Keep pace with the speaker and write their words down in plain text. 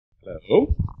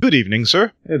Hello. Good evening,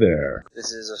 sir. Hey there.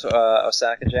 This is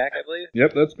Osaka Jack, I believe.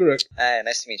 Yep, that's correct.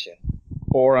 Nice to meet you.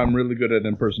 Or I'm really good at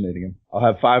impersonating him. I'll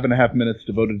have 5.5 minutes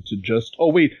devoted to just...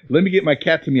 Oh, wait, let me get my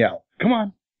cat to meow. Come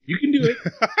on. You can do it.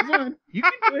 Come on. You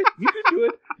can do it. You can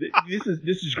do it.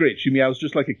 This is great. She meows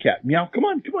just like a cat. Meow. Come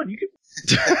on. You can...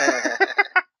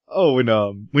 Oh,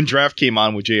 when Draft came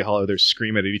on with Jay Hollow, they're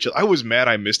screaming at each other. I was mad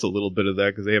I missed a little bit of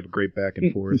that because they have a great back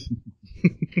and forth.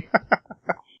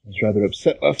 I was rather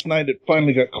upset last night. It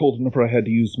finally got cold enough where I had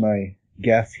to use my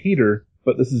gas heater,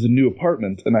 but this is a new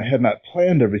apartment, and I had not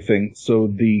planned everything, so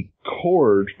the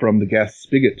cord from the gas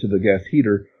spigot to the gas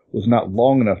heater was not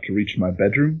long enough to reach my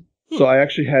bedroom. So I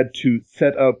actually had to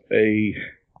set up a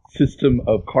system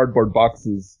of cardboard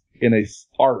boxes in a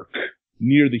arc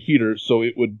near the heater so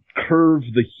it would curve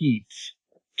the heat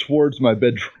towards my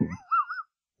bedroom.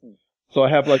 So I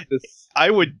have like this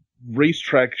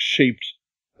racetrack-shaped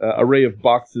array of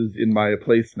boxes in my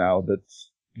place now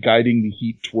that's guiding the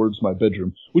heat towards my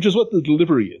bedroom, which is what the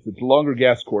delivery is. It's a longer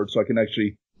gas cord, so I can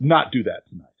actually not do that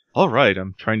tonight. All right,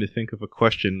 I'm trying to think of a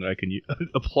question that I can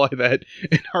apply that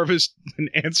and harvest an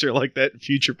answer like that in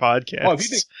future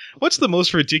podcasts. What's the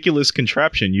most ridiculous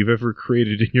contraption you've ever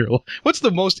created in your life? What's the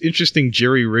most interesting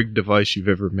jerry-rigged device you've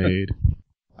ever made?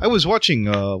 I was watching,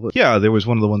 there was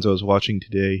one of the ones I was watching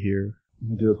today here. I'm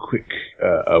going to do a quick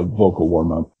vocal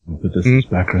warm-up. I'll put this as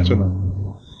background.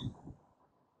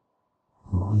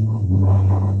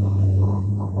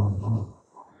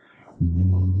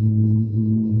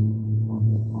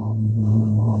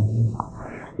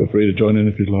 Feel free to join in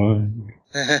if you'd like.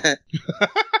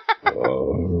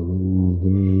 Over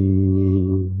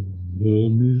the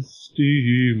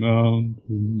misty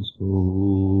mountains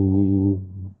go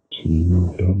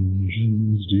to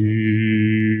dungeons deep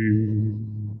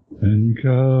and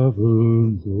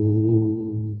caverns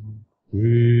old.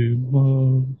 We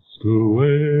must away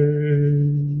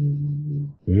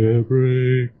ere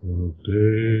break of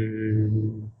day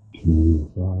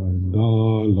to find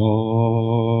our long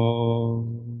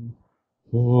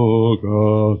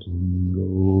forgotten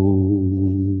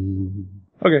gold.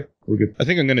 Okay, we're good. I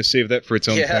think I'm going to save that for its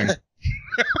own thing.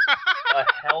 The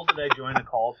hell did I join a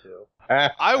call to?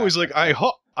 I was like, I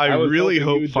really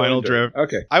hope Final Draft.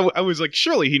 Okay. I was like,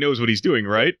 surely he knows what he's doing,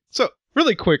 right? So,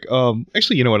 really quick,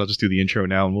 actually, you know what? I'll just do the intro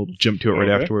now and we'll jump to it right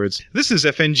afterwards. This is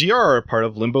FNGR, part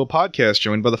of Limbo Podcast,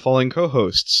 joined by the following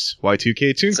co-hosts: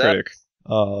 Y2K Toon Critic,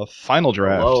 Final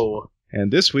Draft, hello,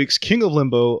 and this week's King of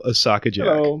Limbo, Osaka Jack.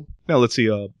 Hello. Now, let's see,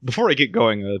 before I get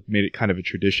going, I made it kind of a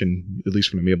tradition, at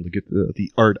least when I'm able to get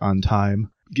the art on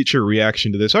time. Get your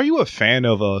reaction to this. Are you a fan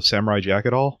of Samurai Jack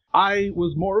at all? I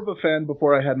was more of a fan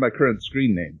before I had my current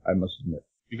screen name, I must admit.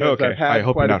 Because okay, I've had I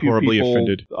hope quite you're a not few horribly people,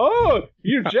 offended. Oh,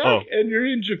 you're Jack and you're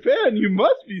in Japan. You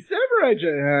must be Samurai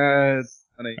Jack.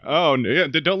 Honey. Oh, yeah,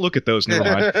 don't look at those. Never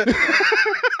mind. And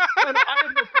I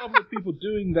have no problem with people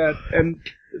doing that. And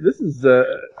this is,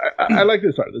 I like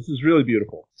this art. This is really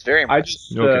beautiful. It's very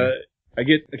impressive. I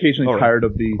get occasionally tired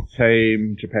of the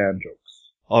same Japan jokes.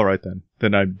 All right, then.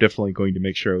 Then I'm definitely going to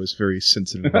make sure I was very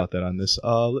sensitive about that on this.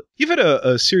 You've had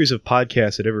a series of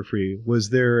podcasts at Everfree. Was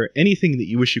there anything that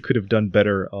you wish you could have done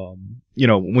better,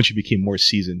 once you became more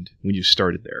seasoned when you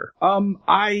started there?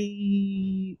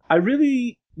 I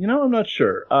really, I'm not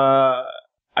sure.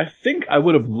 I think I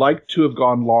would have liked to have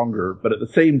gone longer, but at the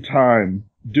same time,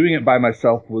 doing it by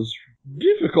myself was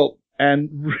difficult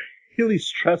and really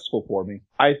stressful for me.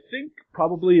 I think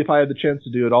probably if I had the chance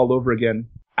to do it all over again,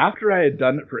 after I had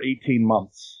done it for 18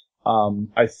 months,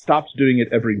 I stopped doing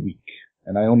it every week,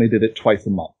 and I only did it twice a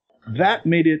month. That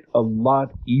made it a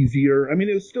lot easier. I mean,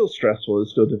 it was still stressful. It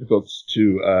was still difficult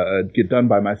to get done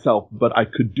by myself, but I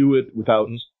could do it without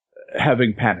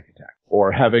having panic attack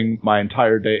or having my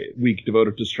entire week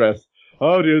devoted to stress.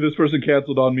 Oh, dear, this person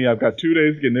canceled on me. I've got 2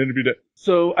 days to get an interview.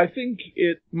 So I think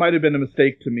it might have been a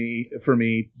mistake for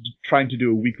me trying to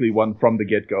do a weekly one from the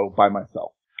get-go by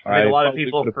myself. I think a lot of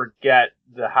people forget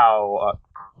how.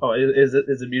 Is it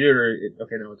muted or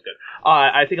okay? No, it's good.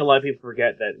 I think a lot of people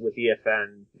forget that with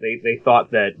EFN, they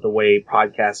thought that the way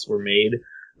podcasts were made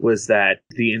was that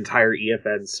the entire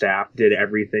EFN staff did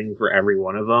everything for every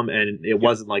one of them, and it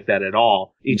wasn't like that at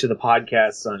all. Each of the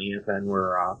podcasts on EFN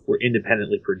were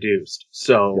independently produced,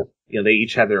 so they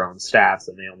each had their own staffs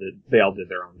and they all did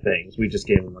their own things. We just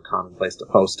gave them a common place to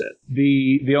post it.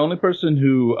 The only person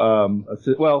who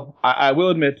I will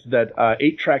admit that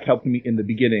 8-Track helped me in the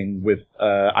beginning with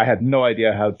I had no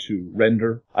idea how to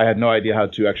render. I had no idea how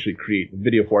to actually create a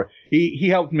video for it. He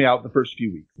helped me out the first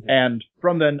few weeks, and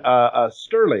from then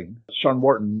Sterling, Sean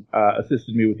Wharton,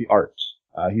 assisted me with the art.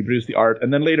 He produced the art,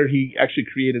 and then later he actually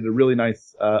created a really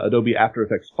nice Adobe After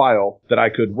Effects file that I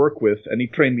could work with, and he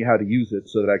trained me how to use it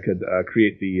so that I could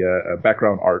create the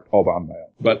background art all on my own.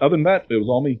 But other than that, it was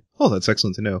all me. Oh, that's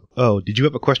excellent to know. Oh, did you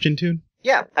have a question, Toon?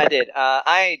 Yeah, I did.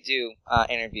 I do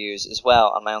interviews as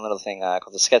well on my own little thing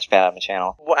called the Sketchpad on my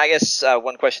channel. Well, I guess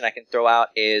one question I can throw out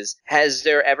is, has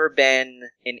there ever been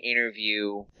an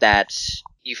interview that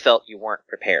you felt you weren't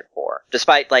prepared for?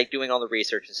 Despite, like, doing all the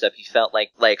research and stuff, you felt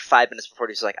like 5 minutes before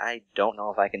you're just like, I don't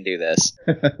know if I can do this.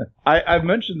 I've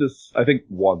mentioned this, I think,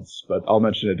 once, but I'll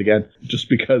mention it again, just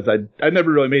because I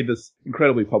never really made this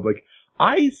incredibly public.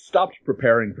 I stopped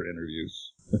preparing for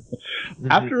interviews.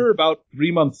 After about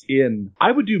 3 months in,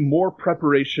 I would do more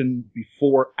preparation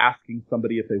before asking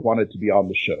somebody if they wanted to be on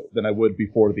the show than I would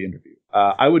before the interview.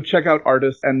 I would check out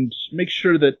artists and make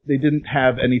sure that they didn't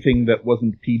have anything that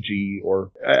wasn't PG,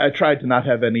 or I tried to not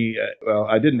have any,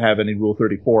 I didn't have any Rule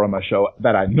 34 on my show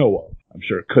that I know of. I'm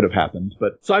sure it could have happened,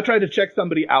 but so I tried to check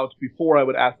somebody out before I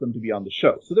would ask them to be on the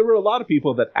show. So there were a lot of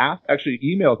people that actually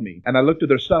emailed me, and I looked at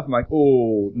their stuff. I'm like,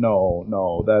 oh no,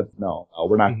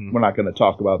 we're not going to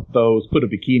talk about those. Put a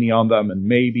bikini on them, and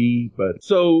maybe. But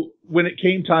so when it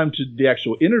came time to the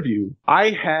actual interview, I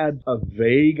had a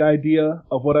vague idea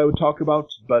of what I would talk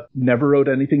about, but never wrote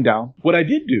anything down. What I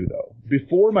did do, though,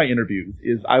 before my interviews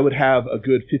is I would have a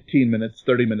good 15 minutes,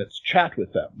 30 minutes chat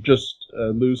with them, just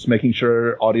loose, making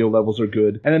sure audio levels are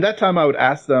good. And at that time, I would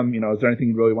ask them, is there anything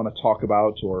you really want to talk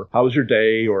about, or how was your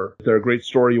day, or is there a great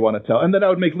story you want to tell? And then I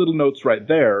would make little notes right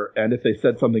there, and if they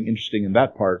said something interesting in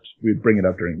that part, we'd bring it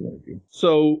up during the interview.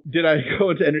 So did I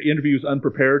go into interviews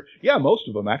unprepared? Yeah, most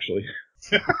of them, actually.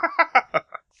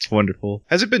 It's wonderful.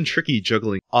 Has it been tricky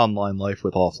juggling online life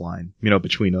with offline,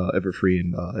 between Everfree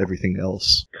and everything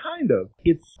else? Kind of.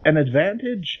 It's an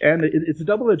advantage, and it's a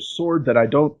double-edged sword that I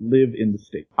don't live in the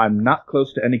States. I'm not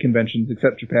close to any conventions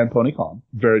except Japan PonyCon,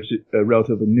 very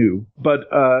relatively new. But,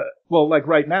 well, like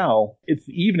right now, it's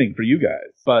the evening for you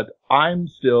guys, but I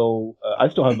still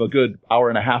have a good hour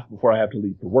and a half before I have to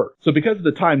leave for work. So because of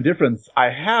the time difference, I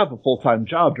have a full-time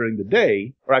job during the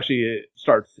day, or actually it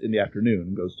starts in the afternoon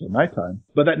and goes till nighttime,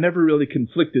 but that never really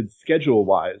conflicted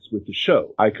schedule-wise with the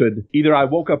show. I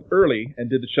woke up early and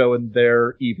did the show in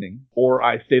their evening, or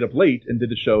I stayed up late and did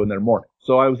the show in their morning.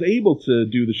 So I was able to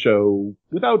do the show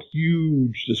without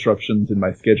huge disruptions in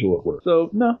my schedule at work. So,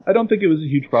 no, I don't think it was a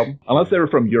huge problem. Unless they were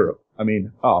from Europe. I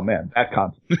mean, oh man, that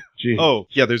concept. Jeez. Oh,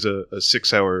 yeah, there's a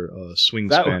 6-hour swing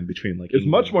span between, like, it's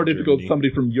much more difficult with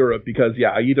somebody from Europe because, yeah,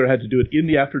 I either had to do it in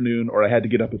the afternoon or I had to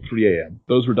get up at 3 a.m.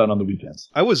 Those were done on the weekends.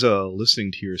 I was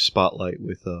listening to your spotlight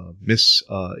with Miss,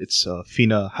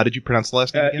 Fina, how did you pronounce the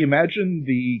last name again? Imagine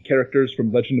the characters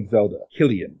from Legend of Zelda.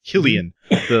 Killian,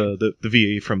 the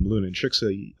VA from Luna and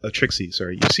Trixie,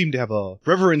 sorry. You seem to have a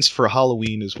reverence for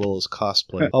Halloween as well as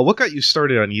cosplay. What got you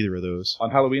started on either of those?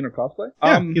 On Halloween or cosplay?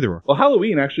 Yeah, either one. Well,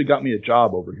 Halloween actually got me a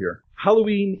job over here.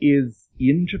 Halloween is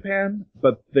in Japan,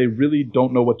 but they really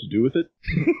don't know what to do with it.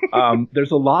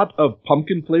 There's a lot of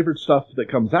pumpkin-flavored stuff that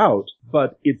comes out,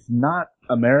 but it's not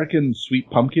American sweet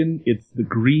pumpkin. It's the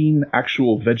green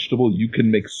actual vegetable. You can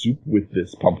make soup with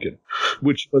this pumpkin,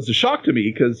 which was a shock to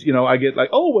me because, I get like,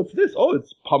 oh, what's this? Oh,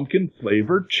 it's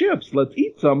pumpkin-flavored chips. Let's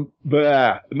eat some.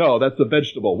 Bah, no, that's a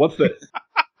vegetable. What's this?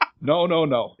 No.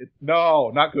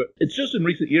 No, not good. It's just in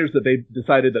recent years that they've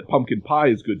decided that pumpkin pie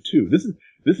is good too. This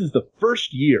is the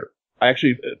first year,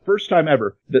 first time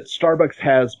ever, that Starbucks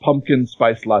has pumpkin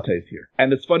spice lattes here.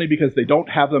 And it's funny because they don't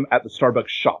have them at the Starbucks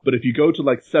shop. But if you go to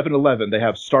like 7-Eleven, they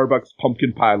have Starbucks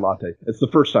pumpkin pie latte. It's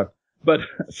the first time. But,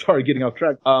 sorry, getting off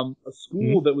track. A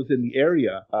school that was in the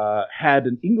area had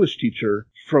an English teacher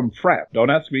from France. Don't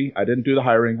ask me. I didn't do the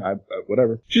hiring.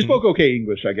 Whatever. She spoke okay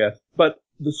English, I guess. But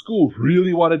the school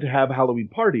really wanted to have a Halloween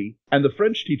party, and the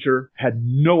French teacher had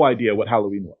no idea what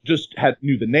Halloween was. Just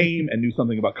knew the name and knew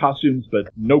something about costumes,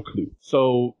 but no clue.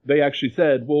 So they actually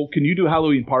said, well, can you do a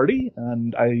Halloween party?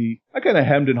 And I kind of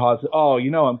hemmed and hawed, said, oh,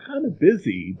 I'm kind of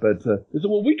busy, but they said,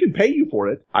 well, we can pay you for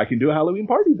it. I can do a Halloween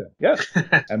party then. Yes.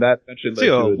 And that eventually led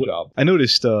to a job. I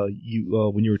noticed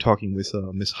you when you were talking with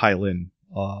Miss Hylin,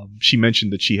 she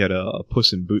mentioned that she had a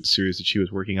Puss in Boots series that she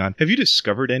was working on. Have you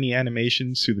discovered any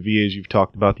animations through the VAs you've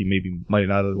talked about that you maybe might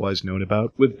not otherwise known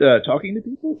about? With talking to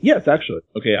people? Yes, actually.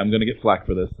 Okay, I'm going to get flack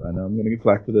for this. I know I'm going to get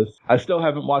flack for this. I still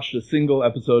haven't watched a single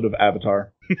episode of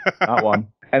Avatar. Not one.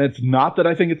 And it's not that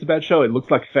I think it's a bad show. It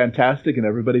looks like fantastic, and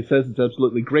everybody says it's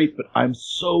absolutely great, but I'm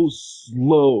so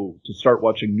slow to start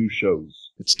watching new shows.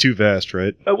 It's too vast,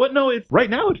 right? No, right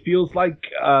now it feels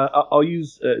like, I'll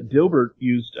use, Dilbert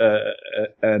used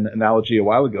an analogy a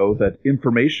while ago that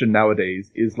information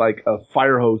nowadays is like a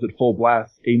fire hose at full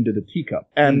blast aimed at a teacup.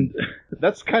 And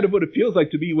that's kind of what it feels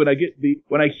like to me when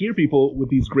I hear people with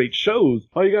these great shows.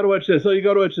 Oh, you gotta watch this. Oh, you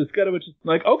gotta watch this. Gotta watch this. I'm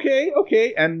like,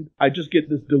 okay. And I just get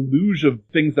this deluge of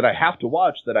things that I have to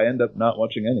watch that I end up not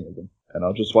watching any of them. And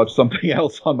I'll just watch something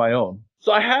else on my own.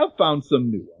 So I have found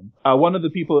some new ones. One of the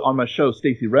people on my show,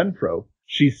 Stacey Renfro,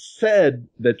 she said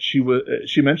that she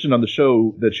mentioned on the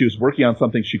show that she was working on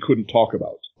something she couldn't talk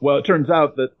about. Well, it turns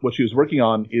out that what she was working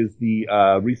on is the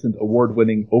recent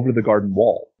award-winning Over the Garden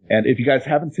Wall. And if you guys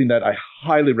haven't seen that, I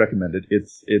highly recommend it.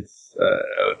 It's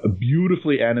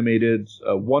beautifully animated,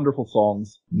 wonderful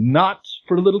songs. Not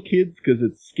for little kids because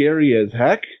it's scary as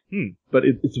heck, but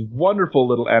it's a wonderful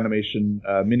little animation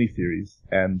miniseries.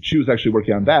 And she was actually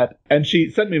working on that. And she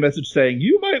sent me a message saying,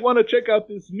 you might want to check out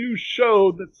this new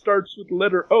show that starts with the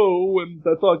letter O, and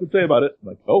that's all I can say about it. I'm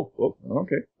like, oh,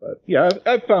 okay. But yeah,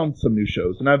 I've found some new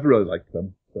shows, and I've really liked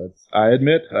them. But I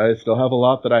admit, I still have a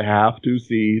lot that I have to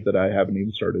see that I haven't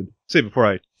even started. Say before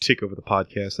I take over the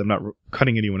podcast, I'm not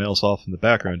cutting anyone else off in the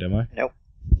background, am I? Nope.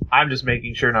 I'm just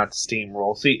making sure not to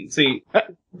steamroll. See,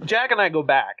 Jack and I go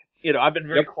back. I've been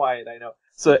very quiet, I know.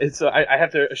 So I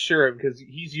have to assure him because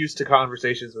he's used to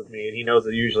conversations with me, and he knows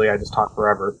that usually I just talk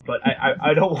forever. But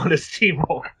I don't want to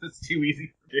steamroll because it's too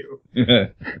easy to do.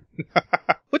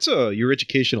 What's your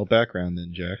educational background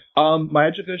then, Jack? My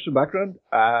educational background?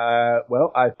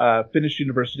 I finished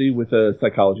university with a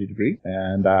psychology degree,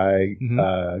 and I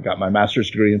got my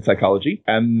master's degree in psychology.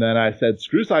 And then I said,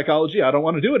 screw psychology, I don't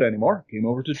want to do it anymore. Came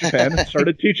over to Japan and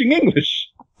started teaching English.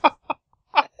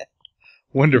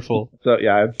 Wonderful. So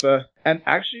yeah, and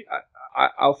actually,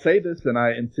 I'll say this, and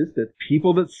I insist that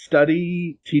people that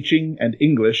study teaching and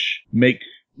English make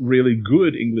really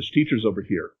good English teachers over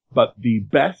here. But the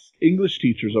best English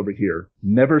teachers over here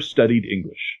never studied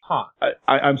English. Huh.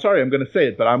 I'm sorry, I'm going to say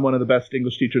it, but I'm one of the best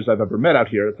English teachers I've ever met out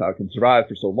here. That's how I can survive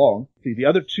for so long. See, the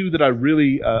other two that I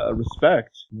really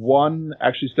respect, one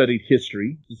actually studied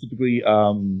history, specifically,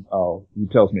 he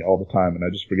tells me all the time, and I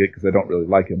just forget because I don't really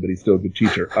like him, but he's still a good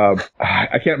teacher.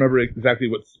 I can't remember exactly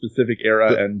what specific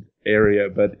era and area,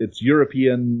 but it's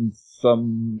European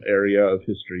some area of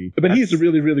history. But he's a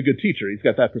really, really good teacher. He's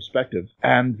got that perspective.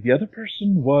 And the other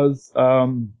person was,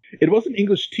 it wasn't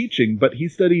English teaching, but he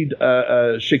studied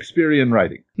Shakespearean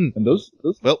writing. And those.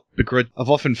 Well, I've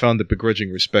often found that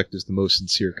begrudging respect is the most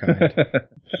sincere kind.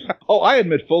 Oh, I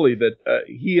admit fully that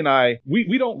he and I,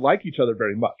 we don't like each other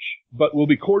very much, but we'll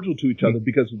be cordial to each other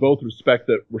because we both respect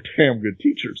that we're damn good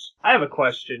teachers. I have a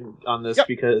question on this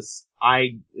because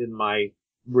I, in my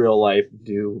real life,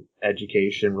 do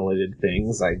education related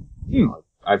things.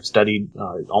 I've studied,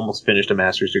 almost finished a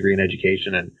master's degree in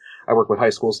education, and I work with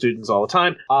high school students all the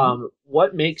time.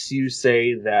 What makes you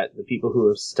say that the people who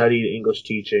have studied English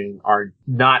teaching are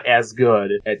not as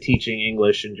good at teaching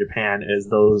English in Japan as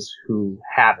those who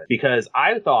haven't? Because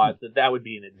I thought that would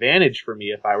be an advantage for me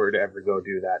if I were to ever go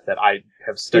do that I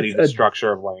have studied the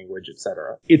structure of language,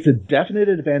 etc. It's a definite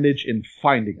advantage in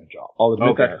finding a job. I'll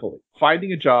admit that fully.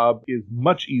 Finding a job is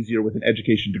much easier with an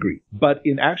education degree. But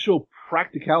in actual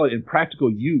practicality and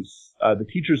practical use, the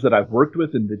teachers that I've worked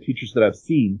with and the teachers that I've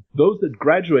seen, those that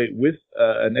graduate with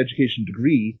an education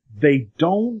degree, they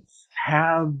don't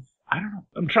have, I don't know,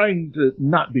 I'm trying to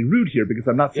not be rude here because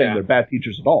I'm not saying they're bad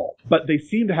teachers at all, but they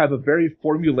seem to have a very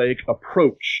formulaic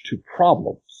approach to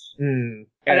problems. And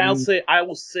I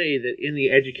will say that in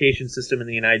the education system in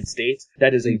the United States,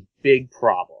 that is a big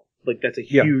problem. Like, that's a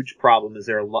huge problem.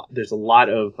 There's a lot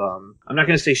of, I'm not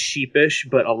going to say sheepish,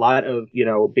 but a lot of,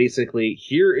 basically,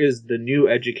 here is the new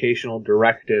educational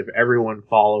directive, everyone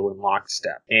follow in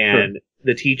lockstep. And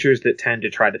the teachers that tend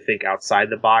to try to think outside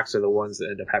the box are the ones that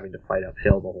end up having to fight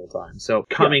uphill the whole time. So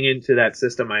coming into that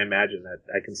system, I imagine that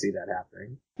I can see that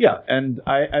happening. Yeah, and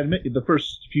I admit the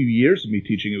first few years of me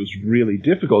teaching, it was really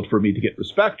difficult for me to get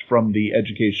respect from the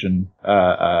education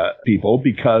people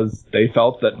because they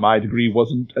felt that my degree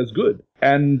wasn't as good.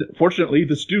 And fortunately,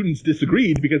 the students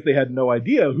disagreed because they had no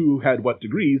idea who had what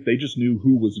degrees. They just knew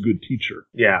who was a good teacher.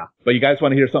 Yeah. But you guys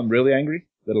want to hear something really angry?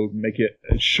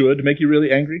 Should make you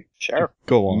really angry? Sure.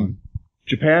 Go on.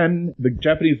 Japan, the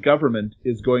Japanese government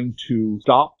is going to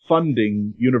stop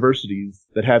funding universities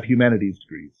that have humanities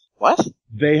degrees. What?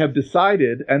 They have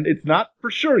decided, and it's not for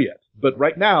sure yet, but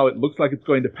right now it looks like it's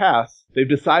going to pass. They've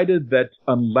decided that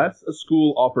unless a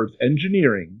school offers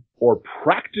engineering or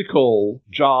practical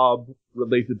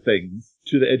job-related things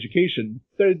to the education,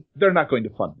 they're not going to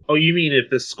fund it. Oh, you mean if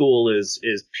the school is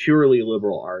purely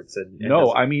liberal arts?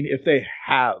 No, I mean if they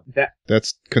have.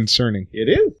 That's concerning. It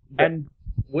is. And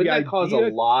wouldn't that cause a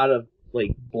lot of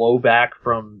like blowback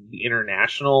from the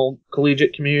international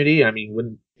collegiate community? I mean,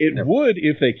 wouldn't it would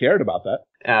if they cared about that.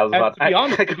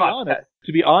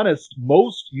 To be honest,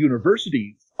 most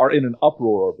universities are in an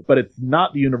uproar, but it's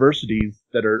not the universities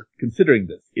that are considering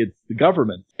this. It's the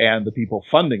government and the people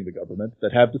funding the government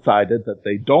that have decided that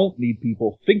they don't need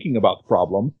people thinking about the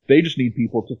problem. They just need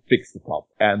people to fix the problem.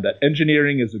 And that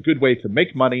engineering is a good way to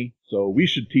make money, so we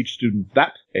should teach students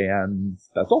that, and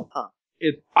that's all. Huh.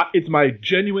 It's my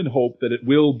genuine hope that it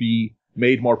will be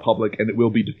made more public and it will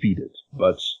be defeated.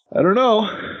 But I don't know.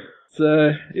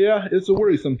 It's a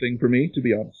worrisome thing for me, to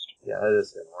be honest. Yeah, that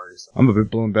is worrisome. I'm a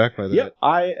bit blown back by that. Yeah,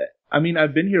 I mean,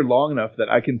 I've been here long enough that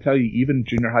I can tell you, even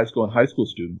junior high school and high school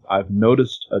students, I've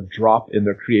noticed a drop in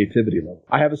their creativity level.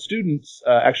 I have a student,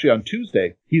 actually on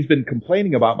Tuesday, he's been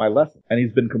complaining about my lesson. And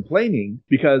he's been complaining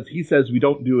because he says we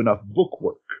don't do enough book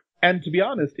work. And to be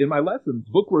honest, in my lessons,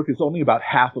 book work is only about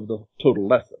half of the total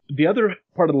lesson. The other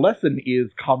part of the lesson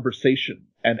is conversation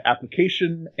and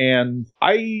application, and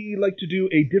I like to do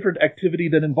a different activity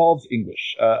that involves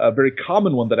English. A very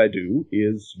common one that I do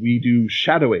is we do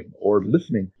shadowing or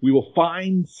listening. We will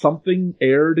find something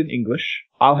aired in English.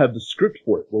 I'll have the script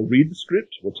for it. We'll read the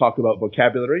script, we'll talk about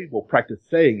vocabulary, we'll practice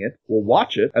saying it, we'll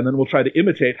watch it, and then we'll try to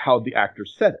imitate how the actor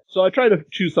said it. So I try to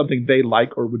choose something they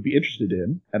like or would be interested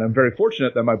in, and I'm very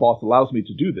fortunate that my boss allows me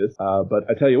to do this, but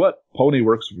I tell you what, Pony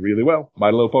works really well. My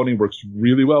Little Pony works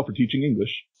really well for teaching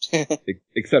English.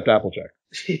 Except Applejack.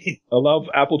 I love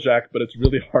Applejack, but it's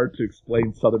really hard to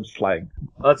explain Southern slang.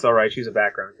 That's all right. She's a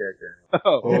background character.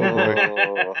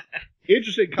 Oh.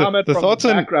 Interesting comment from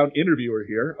the background interviewer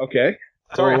here. Okay.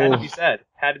 Sorry, had to be said.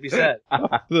 Had to be said.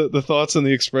 The thoughts and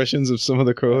the expressions of some of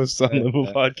the co-hosts on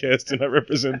Limbo podcast do not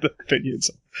represent the opinions.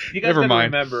 You guys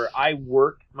remember, I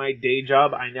work my day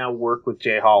job. I now work with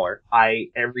Jay Holler. I,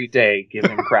 every day, give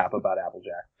him crap about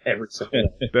Applejack. Every single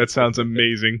day. That sounds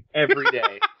amazing. Every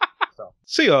day.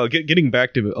 So, getting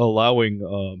back to allowing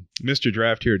Mr.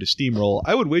 Draft here to steamroll,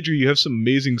 I would wager you have some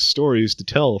amazing stories to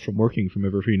tell from working from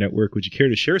Everfree Network. Would you care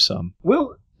to share some?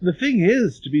 Well, the thing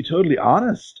is, to be totally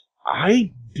honest,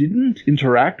 I didn't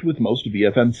interact with most of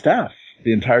EFN staff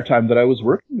the entire time that I was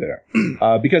working there.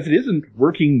 Because it isn't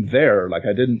working there, like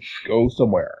I didn't go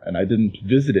somewhere and I didn't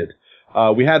visit it.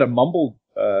 We had a Mumble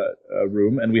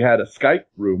room and we had a Skype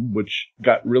room, which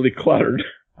got really cluttered.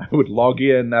 I would log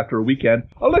in after a weekend.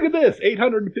 Oh, look at this!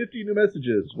 850 new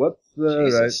messages. What's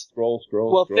right? Scroll.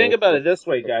 Well, think about it this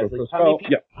way, guys.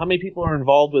 How many people are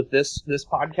involved with this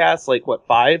podcast? Like, what,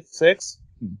 5, 6?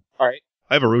 All right.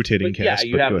 I have a rotating cast.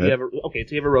 Yeah, so you have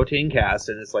a rotating cast,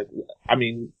 and it's like, I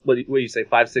mean, what do you say,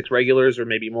 5, 6 regulars, or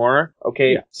maybe more?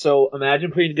 Okay, yeah. So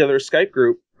imagine putting together a Skype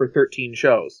group for 13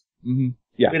 shows. Mm-hmm.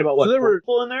 Yeah. I mean, about what, so there were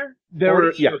people in there?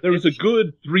 There was a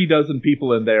good 36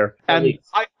 people in there. And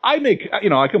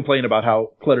I complain about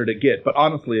how cluttered it gets, but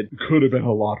honestly, it could have been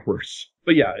a lot worse.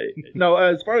 But yeah, no,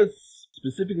 as far as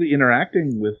specifically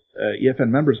interacting with EFN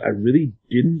members, I really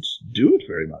didn't do it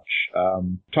very much.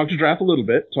 Talked to Draft a little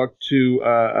bit, talked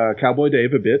to Cowboy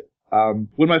Dave a bit.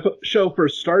 When my show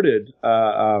first started,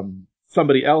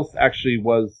 somebody else actually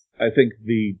was, I think,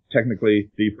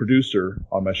 technically the producer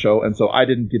on my show, and so I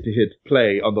didn't get to hit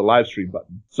play on the live stream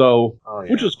button. So,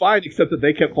 which was fine, except that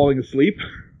they kept falling asleep.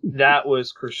 That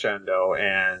was Crescendo,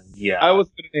 and yeah. I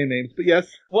wasn't going to name names, but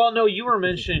yes. Well, no, you were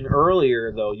mentioning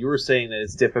earlier, though, you were saying that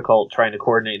it's difficult trying to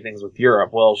coordinate things with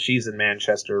Europe. Well, she's in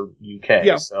Manchester,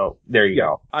 UK, so there you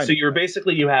go. So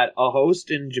you had a host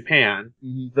in Japan,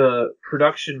 the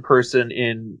production person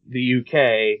in the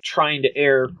UK, trying to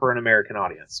air for an American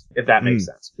audience, if that makes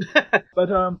sense.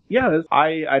 But,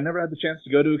 I never had the chance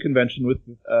to go to a convention with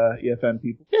EFN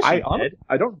people. Yes,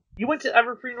 I don't. You went to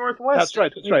Everfree Northwest.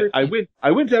 That's right.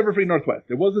 I went to Everfree Northwest.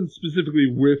 It wasn't specifically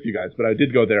with you guys, but I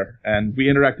did go there, and we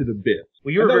interacted a bit.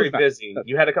 Well, you were very busy.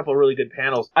 You had a couple of really good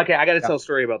panels. Okay, I got to tell a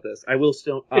story about this.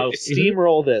 I'll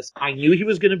steamroll this. I knew he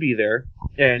was going to be there,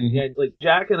 and like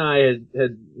Jack and I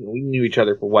we knew each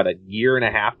other for what, a year and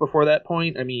a half before that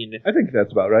point. I mean, I think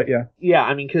that's about right. Yeah. Yeah,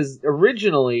 I mean, because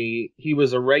originally he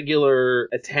was a regular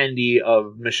attendee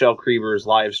of Michelle Krieber's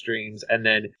live streams, and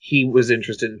then he was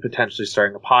interested in potentially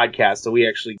starting a podcast. So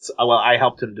I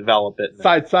helped him develop it.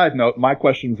 Side note, my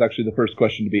question was actually the first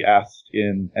question to be asked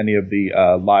in any of the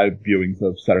live viewings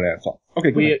of Saturday Night Song.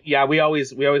 Okay, we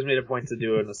always made a point to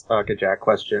do an Osaka Jack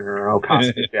question or an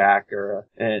Osaka Jack or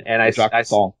I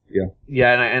song.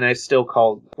 And I still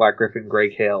call Black Griffin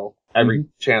Grey Kale every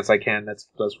chance I can. That's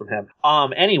from him.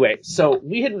 Anyway, so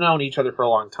we had known each other for a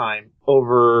long time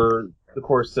over the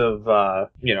course of a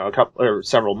couple or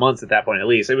several months at that point, at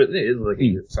least. It was like a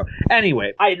year. So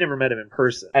anyway, I had never met him in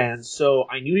person, and so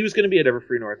I knew he was going to be at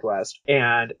Everfree Northwest.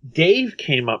 And Dave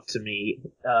came up to me,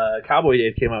 Cowboy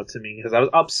Dave came up to me because I was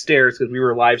upstairs because we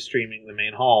were live streaming the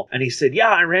main hall, and he said, "Yeah,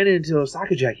 I ran into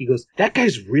Osaka Jack." He goes, "That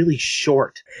guy's really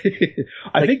short."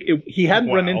 I think he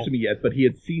hadn't run into me yet, but he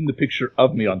had seen the picture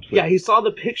of me on Twitter. Yeah, he saw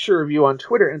the picture of you on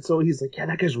Twitter, and so he's like, "Yeah,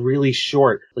 that guy's really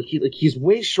short. He's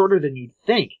way shorter than you'd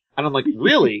think." And I'm like,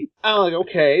 "Really?" I'm like,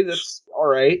 "Okay, that's all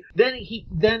right."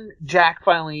 Then Jack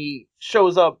finally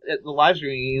shows up at the live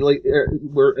streaming.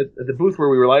 We're at the booth where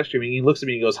we were live streaming. He looks at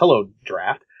me and he goes, "Hello,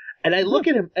 Draft." And I look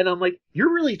at him and I'm like,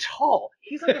 "You're really tall."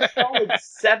 He's like a solid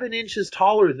 7 inches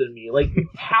taller than me, like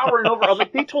towering over. I'm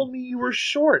like, "They told me you were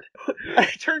short." I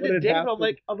turned to Dave and I'm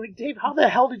like, "Dave, how the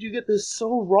hell did you get this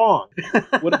so wrong?"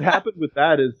 What had happened with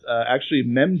that is actually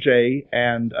Memjay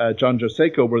and John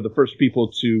Joseko were the first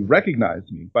people to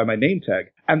recognize me by my name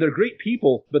tag. And they're great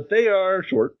people, but they are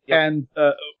short. Yep. And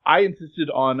I insisted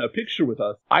on a picture with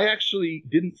us. I actually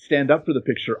didn't stand up for the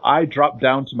picture. I dropped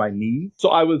down to my knees. So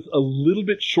I was a little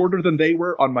bit shorter than they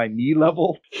were on my knee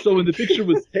level. So when the picture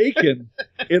was taken,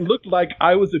 it looked like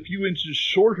I was a few inches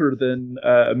shorter than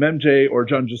Memjay or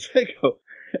John Joseko.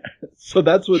 So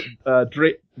that's what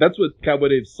Cowboy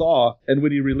Dave saw, and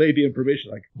when he relayed the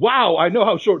information, like, "Wow, I know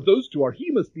how short those two are.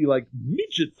 He must be like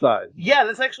midget size." Yeah,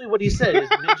 that's actually what he said, is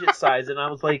midget size, and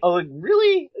I was like,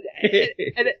 "Really?"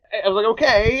 And I was like,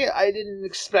 "Okay, I didn't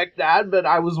expect that, but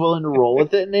I was willing to roll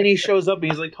with it." And then he shows up and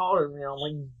he's like taller than me. I'm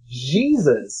like,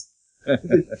 Jesus.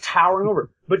 Towering over.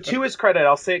 But to his credit,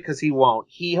 I'll say it because he won't.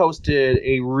 He hosted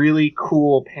a really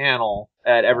cool panel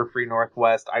at Everfree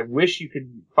Northwest. I wish you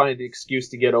could find the excuse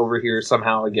to get over here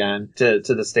somehow again to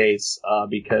the States,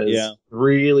 because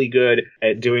really good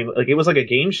at doing, like, it was like a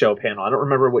game show panel. I don't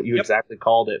remember what you exactly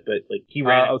called it, but like he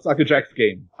ran Osaka Jack's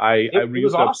game. I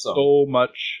used up so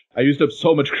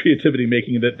much creativity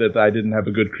making it that I didn't have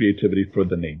a good creativity for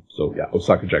the name. So yeah,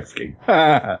 Osaka Jack's game.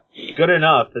 Good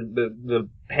enough. The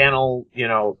panel,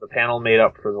 the panel made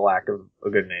up for the lack of a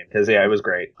good name, because it was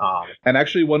great. And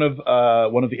actually, one of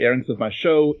the airings of my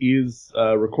show is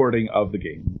a recording of the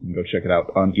game. You can go check it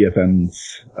out on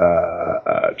EFN's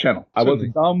channel. I was a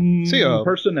dumb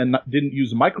person and didn't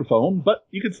use a microphone, but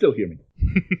you could still hear me.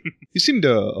 You seem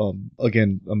to,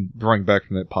 again, I'm drawing back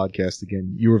from that podcast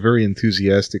again, you were very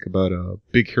enthusiastic about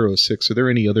Big Hero 6. Are there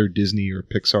any other Disney or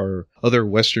Pixar or other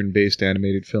Western-based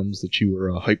animated films that you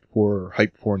were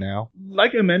hyped for now?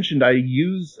 Like I mentioned, I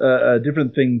use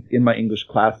different things in my English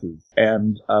classes.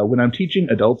 And when I'm teaching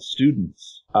adult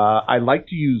students, I like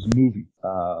to use movies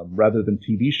rather than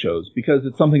TV shows, because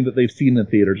it's something that they've seen in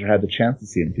theaters or had the chance to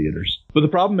see in theaters. But the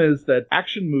problem is that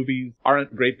action movies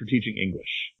aren't great for teaching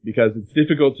English, because it's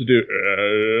difficult to do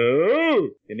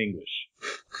in English.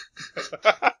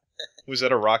 Was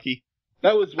that a Rocky?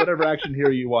 That was whatever action hero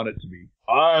you want it to be.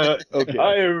 Okay.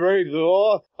 I am ready to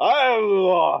law. I am the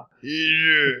law.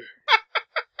 Yeah.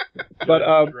 But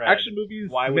action movies.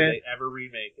 Why would they ever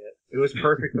remake it? It was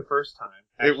perfect the first time.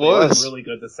 Actually, it was really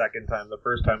good the second time. The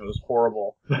first time it was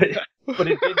horrible, but it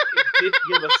did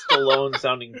give us Stallone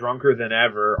sounding drunker than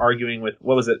ever, arguing with,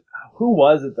 what was it? Who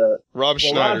was it? Rob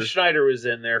Schneider. Rob Schneider was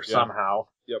in there somehow.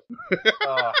 Yep.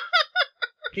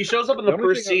 He shows up in the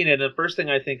first scene, and the first thing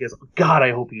I think is, God,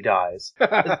 I hope he dies.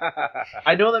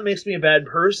 I know that makes me a bad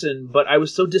person, but I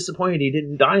was so disappointed he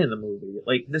didn't die in the movie.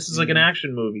 Like, this is like an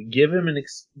action movie. Give him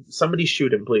somebody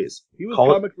shoot him, please. He was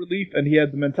comic relief, and he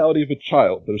had the mentality of a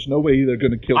child. There's no way they're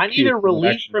going to kill. I need a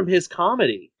relief from his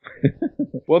comedy.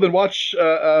 Well, then watch,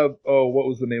 what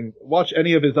was the name? Watch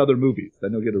any of his other movies.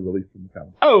 Then you'll get a relief from the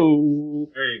comedy. Oh!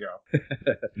 There you go.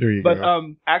 There you go.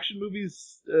 But action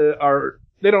movies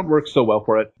they don't work so well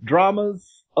for it.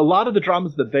 Dramas, a lot of the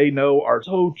dramas that they know are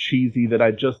so cheesy that I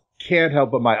just can't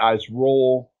help but my eyes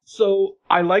roll. So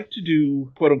I like to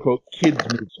do, quote-unquote, kids'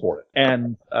 movies for it.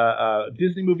 And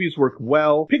Disney movies work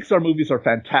well. Pixar movies are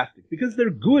fantastic because they're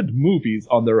good movies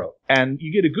on their own. And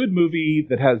you get a good movie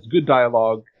that has good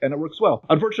dialogue, and it works well.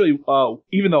 Unfortunately,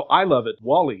 even though I love it,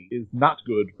 WALL-E is not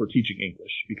good for teaching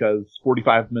English because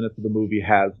 45 minutes of the movie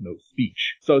has no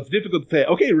speech. So it's difficult to say,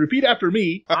 okay, repeat after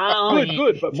me.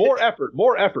 Good, but more effort.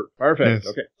 Perfect. Yes.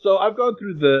 Okay. So I've gone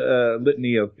through the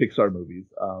litany of Pixar movies.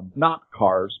 Not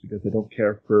Cars, because I don't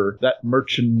care for that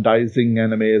merchandising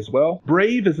anime as well.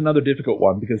 Brave is another difficult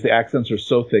one because the accents are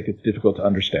so thick it's difficult to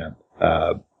understand.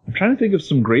 I'm trying to think of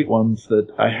some great ones that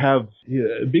I have.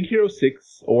 Big Hero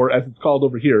 6, or as it's called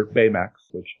over here, Baymax,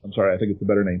 which, I'm sorry, I think it's a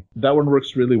better name. That one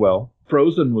works really well.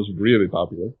 Frozen was really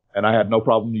popular, and I had no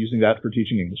problem using that for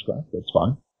teaching English class. That's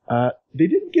fine. They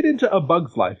didn't get into A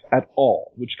Bug's Life at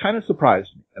all, which kind of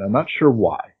surprised me, and I'm not sure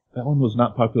why. That one was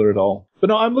not popular at all. But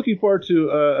no, I'm looking forward to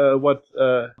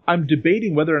I'm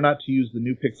debating whether or not to use the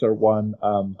new Pixar one,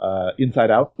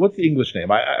 Inside Out. What's the English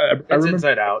name? I remember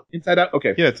Inside Out. Inside Out?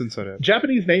 Okay. Yeah, it's Inside Out.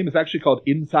 Japanese name is actually called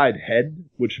Inside Head,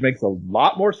 which makes a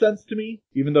lot more sense to me,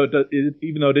 even though it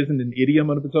isn't an idiom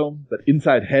of its own. But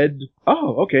Inside Head,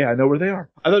 oh, okay, I know where they are.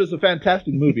 I thought it was a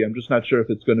fantastic movie. I'm just not sure if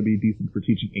it's going to be decent for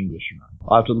teaching English or not.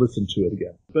 I'll have to listen to it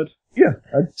again. But yeah,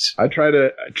 I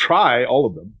try all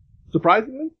of them.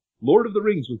 Surprisingly, Lord of the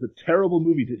Rings was a terrible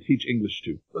movie to teach English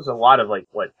to. There's a lot of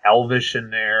Elvish in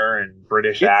there and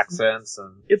British accents,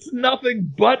 and it's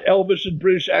nothing but Elvish and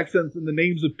British accents and the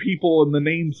names of people and the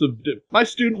names of. My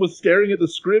student was staring at the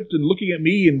script and looking at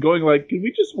me and going like, "Can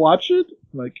we just watch it?"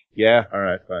 I'm like, yeah, all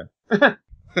right, fine.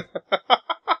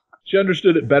 She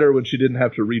understood it better when she didn't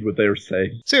have to read what they were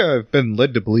saying. See, I've been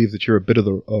led to believe that you're a bit of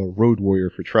a road warrior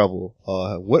for travel.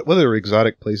 What other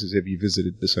exotic places have you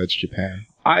visited besides Japan?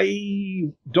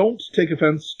 I don't take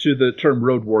offense to the term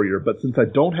road warrior, but since I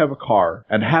don't have a car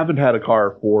and haven't had a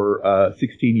car for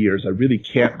 16 years, I really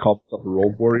can't call myself a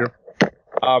road warrior.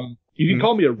 You can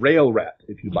call me a rail rat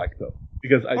if you'd like, though,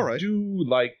 because I do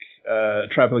like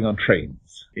traveling on trains.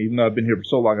 Even though I've been here for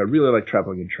so long, I really like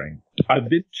traveling in trains. I've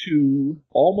been to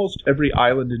almost every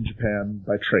island in Japan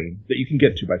by train that you can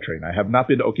get to by train. I have not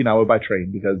been to Okinawa by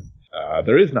train because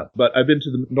there is none. But I've been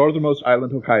to the northernmost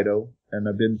island, Hokkaido, and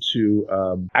I've been to,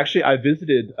 I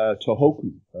visited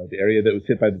Tohoku, the area that was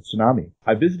hit by the tsunami.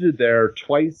 I visited there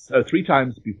three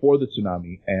times before the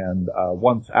tsunami and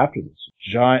once after this.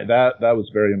 That was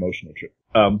a very emotional trip.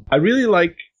 I really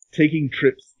like taking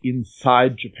trips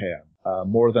inside Japan.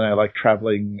 More than I like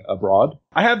traveling abroad.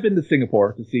 I have been to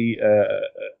Singapore to see,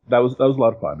 that was a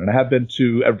lot of fun. And I have been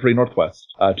to Everfree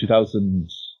Northwest,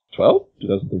 2012?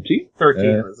 2013?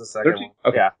 13 was the second 13?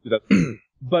 one. Okay. Yeah.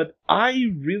 But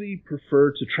I really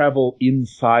prefer to travel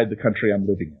inside the country I'm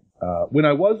living in. When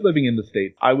I was living in the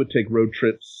States, I would take road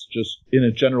trips just in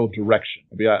a general direction.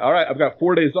 I'd be like, all right, I've got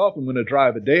 4 days off. I'm going to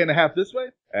drive a day and a half this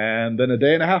way and then a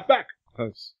day and a half back.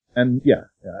 Nice. And yeah,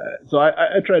 so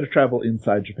I try to travel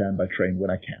inside Japan by train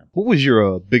when I can. What was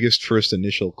your biggest first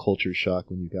initial culture shock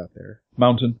when you got there?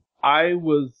 Mountain. I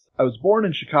was born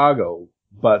in Chicago,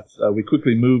 but we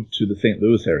quickly moved to the St.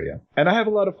 Louis area. And I have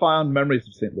a lot of fond memories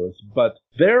of St. Louis, but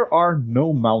there are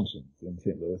no mountains in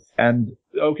St. Louis. And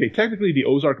okay, technically the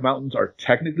Ozark Mountains are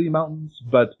technically mountains,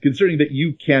 but considering that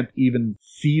you can't even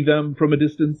see them from a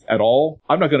distance at all,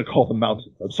 I'm not going to call them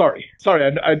mountains. I'm sorry.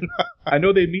 I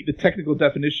know they meet the technical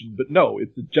definition, but no,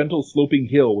 it's a gentle sloping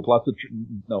hill with lots of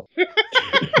no.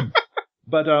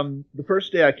 But the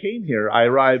first day I came here, I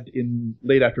arrived in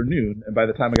late afternoon, and by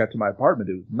the time I got to my apartment,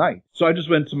 it was night. So I just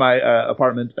went to my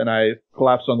apartment, and I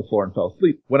collapsed on the floor and fell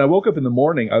asleep. When I woke up in the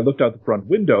morning, I looked out the front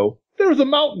window. There was a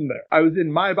mountain there. I was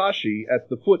in Maebashi at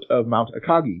the foot of Mount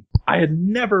Akagi. I had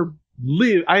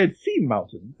seen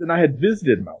mountains, and I had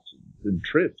visited mountains in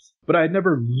trips, but I had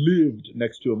never lived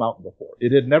next to a mountain before.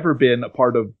 It had never been a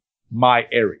part of my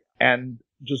area. And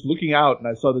just looking out, and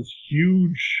I saw this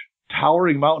huge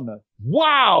towering mountain.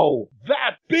 Wow,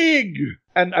 that big!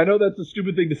 And I know that's a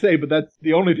stupid thing to say, but that's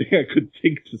the only thing I could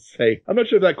think to say. I'm not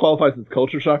sure if that qualifies as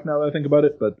culture shock now that I think about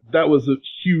it, but that was a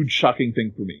huge shocking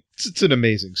thing for me. It's an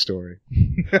amazing story.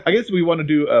 I guess we want to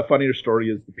do a funnier story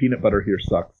is the peanut butter here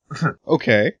sucks.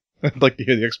 Okay. I'd like to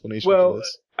hear the explanation for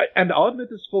this. And I'll admit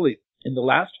this fully. In the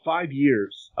last 5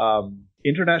 years,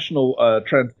 international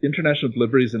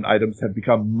deliveries and items have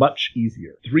become much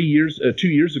easier. 2 years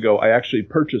ago, I actually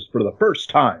purchased for the first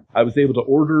time. I was able to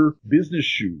order business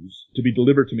shoes to be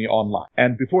delivered to me online.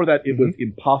 And before that, it was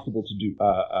impossible to do.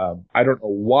 I don't know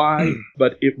why,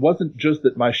 but it wasn't just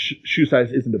that my shoe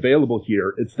size isn't available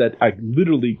here. It's that I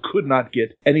literally could not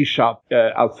get any shop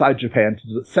outside Japan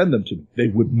to send them to me. They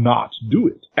would not do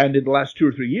it. And in the last 2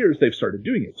 or 3 years, they've started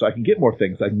doing it. So I can get more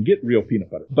things. I can get real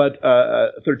peanut butter. But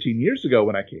 13 years ago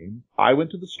when I came, I went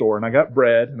to the store and I got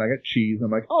bread and I got cheese. And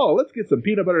I'm like, oh, let's get some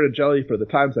peanut butter and jelly for the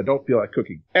times I don't feel like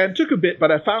cooking. And it took a bit,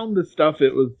 but I found this stuff.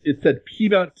 It said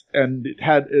peanut and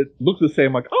it looked the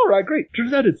same. Like, all right, great.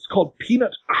 Turns out it's called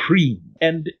peanut cream.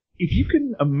 And if you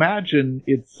can imagine,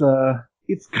 it's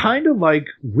kind of like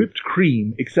whipped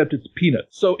cream, except it's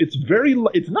peanuts. So it's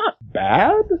not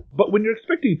bad, but when you're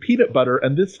expecting peanut butter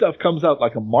and this stuff comes out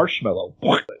like a marshmallow,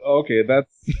 okay,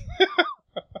 that's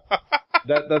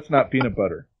not peanut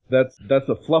butter. That's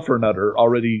a fluffernutter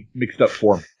already mixed up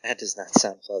for me. That does not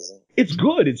sound pleasant. It's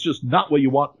good. It's just not what you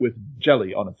want with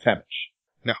jelly on a sandwich.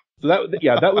 No. So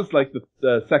that was like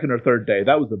the second or third day.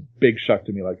 That was a big shock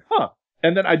to me. Like, huh.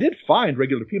 And then I did find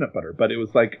regular peanut butter, but it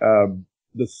was like a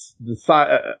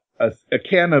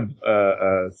can of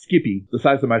Skippy the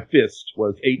size of my fist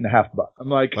was $8.50. I'm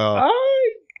like,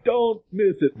 don't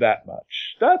miss it that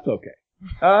much. That's okay.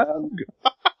 Good.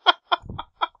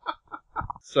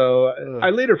 So I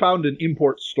later found an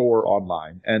import store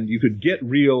online, and you could get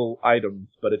real items,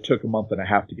 but it took a month and a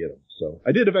half to get them. So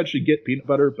I did eventually get peanut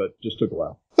butter, but just took a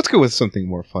while. Let's go with something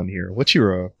more fun here. What's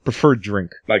your preferred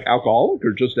drink? Like alcoholic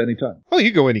or just any time? Oh,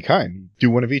 you go any kind.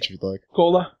 Do one of each if you'd like.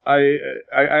 Cola. I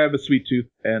have a sweet tooth,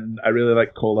 and I really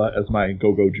like cola as my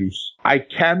go-go juice. I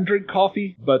can drink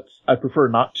coffee, but I prefer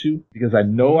not to because I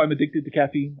know I'm addicted to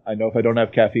caffeine. I know if I don't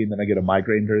have caffeine, then I get a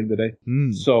migraine during the day.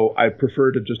 So I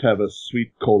prefer to just have a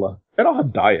sweet cola. I don't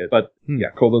have diet, but yeah,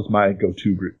 cola's my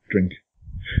go-to drink.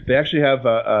 They actually have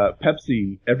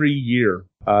Pepsi every year.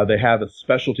 They have a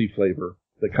specialty flavor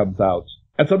that comes out.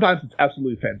 And sometimes it's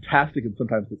absolutely fantastic, and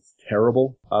sometimes it's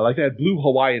terrible. Like they had Blue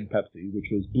Hawaiian Pepsi,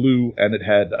 which was blue, and it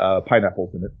had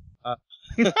pineapples in it.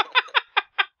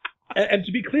 And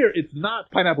to be clear, it's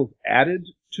not pineapples added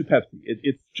to Pepsi.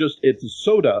 It's a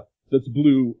soda that's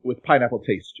blue with pineapple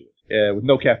taste to it, with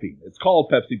no caffeine. It's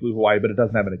called Pepsi Blue Hawaii, but it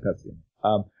doesn't have any Pepsi in it.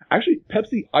 Actually,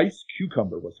 Pepsi Ice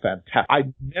Cucumber was fantastic.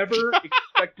 I never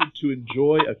expected to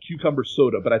enjoy a cucumber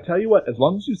soda, but I tell you what, as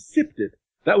long as you sipped it,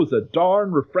 that was a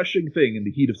darn refreshing thing in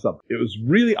the heat of summer. It was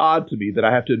really odd to me that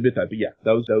I have to admit that, but yeah,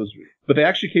 that was weird. But they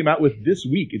actually came out with this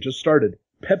week, it just started,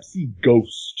 Pepsi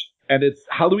Ghost. And it's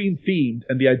Halloween themed,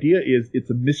 and the idea is it's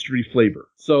a mystery flavor.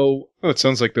 So, it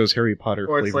sounds like those Harry Potter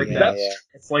flavors.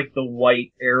 It's like the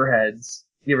white Airheads.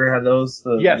 You ever had those?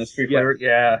 The mystery flavor?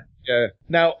 Yeah. Yeah.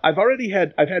 Now, I've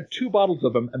had 2 bottles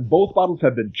of them, and both bottles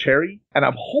have been cherry, and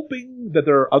I'm hoping that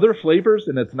there are other flavors,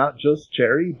 and it's not just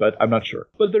cherry, but I'm not sure.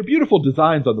 But they're beautiful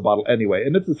designs on the bottle anyway,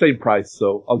 and it's the same price,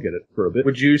 so I'll get it for a bit.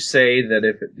 Would you say that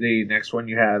if the next one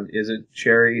you have isn't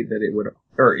cherry, that it would,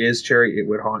 or is cherry, it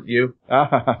would haunt you?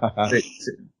 That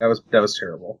was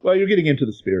terrible. Well, you're getting into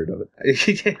the spirit of it.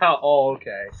 Yeah, oh,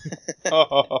 okay.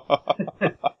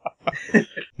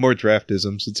 More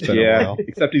draftisms. It's been a while.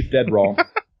 Except he's dead wrong.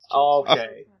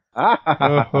 Okay.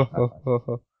 I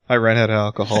ran out of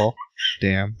alcohol.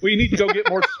 Damn. We need to go get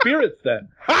more spirits then.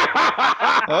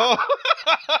 I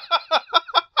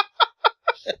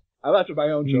laughed at my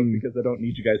own joke because I don't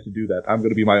need you guys to do that. I'm going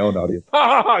to be my own audience.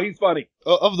 He's funny.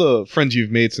 Of the friends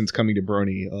you've made since coming to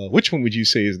Brony, which one would you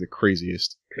say is the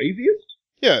craziest? Craziest?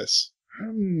 Yes.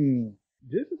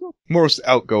 Difficult. Most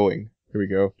outgoing. Here we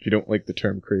go. If you don't like the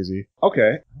term crazy.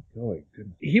 Okay. Outgoing.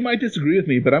 He might disagree with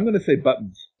me, but I'm going to say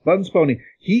Buttons. Buttons Pony.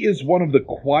 He is one of the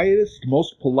quietest,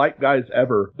 most polite guys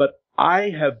ever, but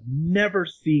I have never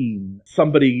seen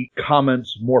somebody comment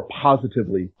more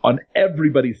positively on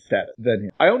everybody's status than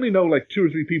him. I only know like 2 or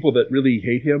 3 people that really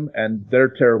hate him, and they're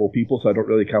terrible people, so I don't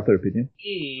really count their opinion.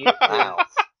 Wow.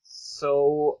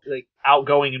 So, like,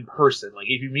 outgoing in person. Like,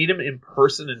 if you meet him in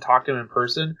person and talk to him in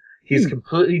person, he's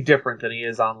completely different than he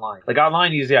is online. Like,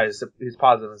 online, he's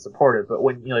positive and supportive, but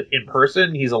when, in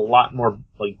person, he's a lot more,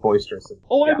 boisterous.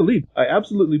 I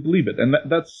absolutely believe it. And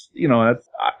that's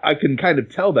I can kind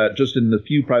of tell that just in the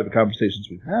few private conversations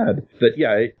we've had, that,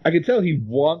 I can tell he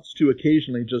wants to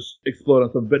occasionally just explode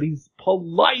on something, but he's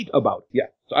polite about it. Yeah.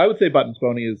 So I would say Buttons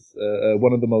Pony is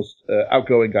one of the most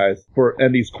outgoing guys,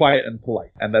 and he's quiet and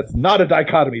polite. And that's not a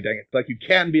dichotomy, dang it. Like, you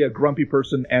can be a grumpy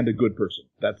person and a good person.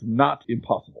 That's not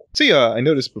impossible. See, I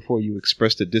noticed before you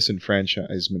expressed a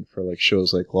disenfranchisement for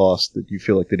shows like Lost that you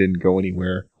feel like they didn't go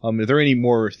anywhere. Are there any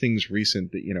more things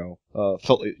recent that,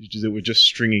 felt like that were just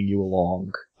stringing you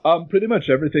along? Pretty much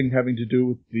everything having to do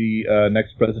with the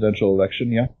next presidential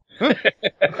election, yeah. Huh.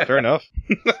 Fair enough.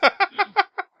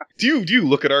 Do you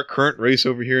look at our current race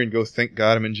over here and go, thank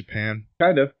God I'm in Japan?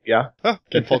 Kind of, yeah. Huh,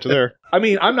 can't fault you there. I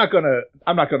mean, I'm not gonna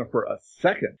for a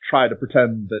second try to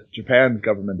pretend that Japan's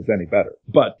government is any better,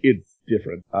 but it's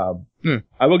different.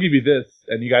 I will give you this,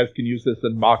 and you guys can use this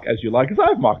and mock as you like, because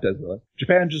I've mocked as well.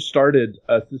 Japan just started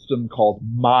a system called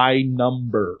My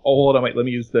Number. Oh, hold on, wait, let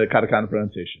me use the katakana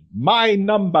pronunciation. My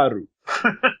Numbaru.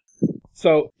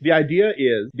 So the idea,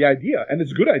 and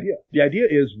it's a good idea, the idea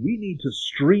is we need to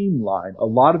streamline a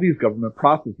lot of these government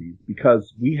processes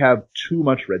because we have too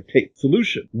much red tape.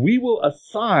 Solution: we will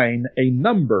assign a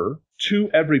number to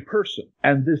every person,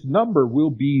 and this number will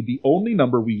be the only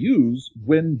number we use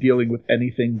when dealing with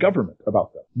anything government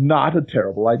about them. Not a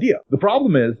terrible idea. The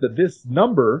problem is that this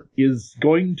number is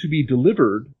going to be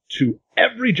delivered to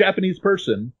every Japanese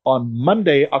person on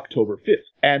Monday, October 5th.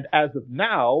 And as of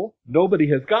now, nobody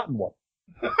has gotten one.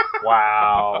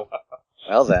 Wow.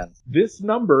 Well then. This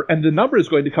number, and the number is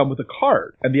going to come with a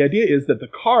card. And the idea is that the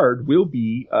card will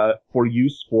be for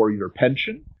use for your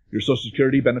pension, your Social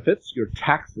Security benefits, your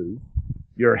taxes,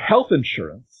 your health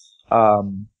insurance,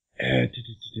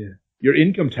 your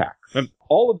income tax.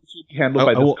 All of this will be handled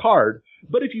by this card.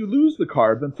 But if you lose the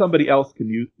card, then somebody else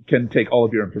can take all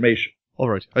of your information. All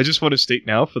right. I just want to state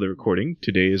now for the recording,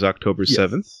 today is October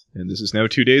 7th, and this is now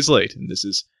 2 days late, and this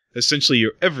is essentially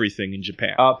your everything in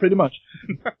Japan. Pretty much.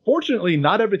 Fortunately,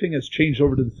 not everything has changed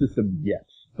over to the system yet.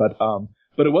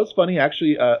 But it was funny,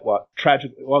 actually,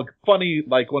 tragic, funny,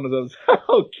 like one of those,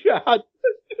 oh god,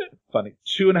 funny.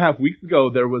 2.5 weeks ago,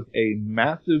 there was a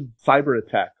massive cyber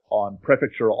attack on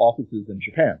prefectural offices in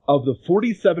Japan. Of the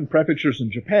 47 prefectures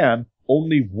in Japan,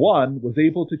 only one was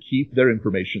able to keep their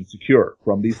information secure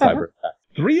from these cyber attacks.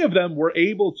 3 of them were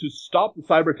able to stop the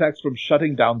cyber attacks from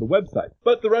shutting down the website.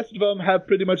 But the rest of them have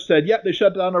pretty much said, yeah, they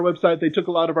shut down our website, they took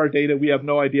a lot of our data, we have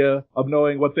no idea of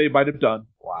knowing what they might have done.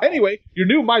 Wow. Anyway, your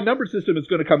new My Number system is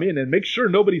going to come in and make sure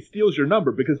nobody steals your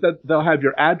number, because they'll have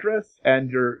your address and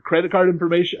your credit card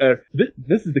information.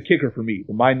 This is the kicker for me,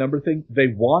 the My Number thing. They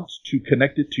want to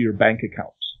connect it to your bank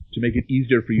account to make it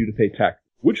easier for you to pay tax,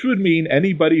 which would mean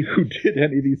anybody who did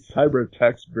any of these cyber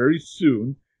attacks very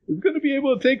soon is going to be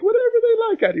able to take whatever they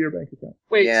like out of your bank account.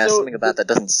 Wait, yeah, so something about that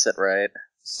doesn't sit right.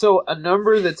 So a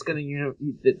number that's going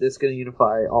to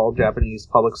unify all Japanese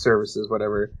public services,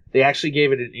 whatever. They actually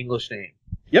gave it an English name.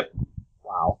 Yep.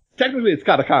 Wow. Technically, it's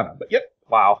katakana, but yep.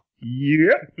 Wow.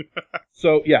 Yep.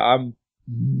 So yeah,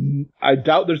 I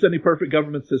doubt there's any perfect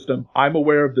government system. I'm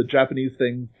aware of the Japanese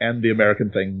things and the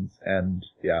American things, and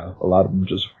yeah, a lot of them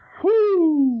just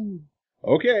whoo.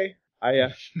 Okay.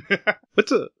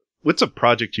 What's a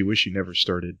project you wish you never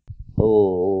started?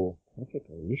 Oh, project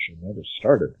I wish I never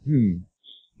started.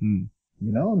 You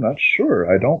know, I'm not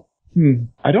sure. I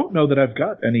don't know that I've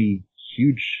got any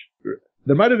huge.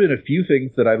 There might have been a few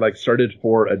things that I started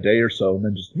for a day or so and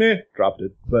then just dropped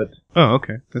it. But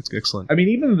okay, that's excellent. I mean,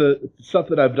 even the stuff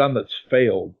that I've done that's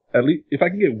failed, at least if I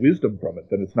can get wisdom from it,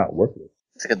 then it's not worthless.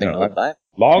 It's a good thing to live by.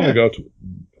 Long ago,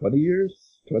 20 years,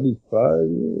 25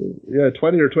 years,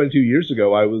 20 or 22 years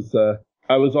ago, I was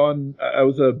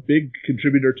a big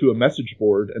contributor to a message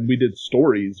board, and we did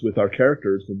stories with our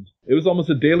characters, and it was almost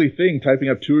a daily thing, typing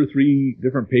up 2 or 3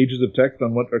 different pages of text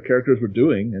on what our characters were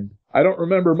doing, and I don't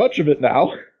remember much of it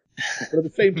now, but at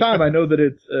the same time, I know that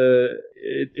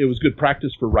it was good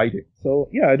practice for writing. So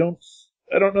yeah, I don't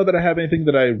know that I have anything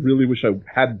that I really wish I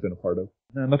hadn't been a part of.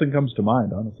 No, nothing comes to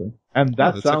mind, honestly. And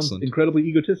that sounds excellent. Incredibly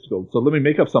egotistical, so let me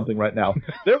make up something right now.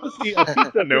 There was the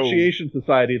Pizza Appreciation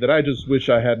Society that I just wish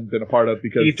I hadn't been a part of,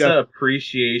 because Pizza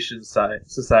Appreciation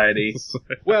Society.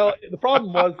 Well, the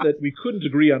problem was that we couldn't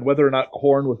agree on whether or not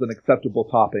corn was an acceptable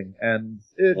topping, and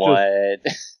it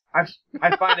just...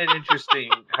 I find it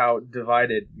interesting how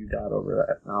divided you got over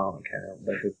that. Oh,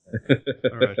 okay.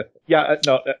 All right. Yeah,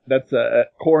 no, that's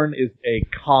corn is a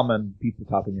common pizza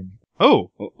topping in. Oh,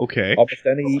 okay. Almost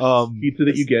any pizza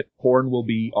that you get, corn will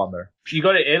be on there. If you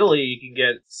go to Italy, you can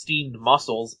get steamed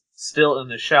mussels still in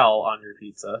the shell on your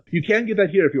pizza. You can get that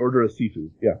here if you order a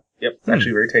seafood, yeah. Yep, it's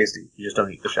actually very tasty. You just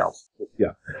don't eat the shells.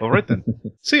 Yeah. All right, then.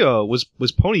 So, was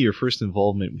Pony your first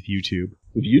involvement with YouTube?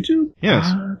 With YouTube? Yes.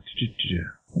 I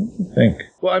think.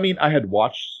 Well, I mean, I had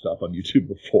watched stuff on YouTube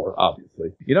before,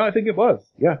 obviously. I think it was.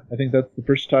 Yeah, I think that's the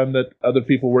first time that other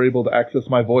people were able to access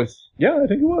my voice. Yeah, I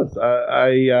think it was.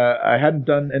 I hadn't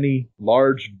done any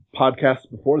large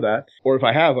podcasts before that. Or if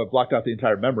I have, I've blocked out the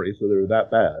entire memory, so they were that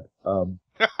bad.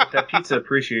 That Pizza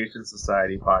Appreciation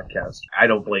Society podcast, I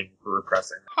don't blame you for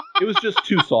repressing. It was just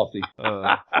too saucy.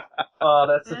 Oh,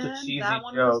 that's such a cheesy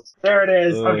joke. There it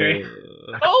is. Okay.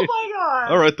 Oh my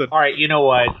god. All right then. All right, you know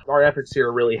what? Our efforts here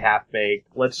are really half-baked.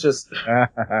 Let's just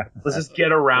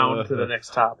get around to the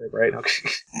next topic, right? Okay.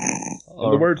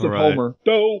 In the words of Homer,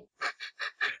 "Doe."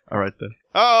 All right then.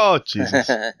 Oh Jesus.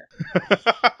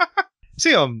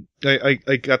 See,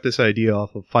 I got this idea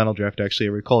off of Final Draft. Actually,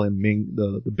 I recall him being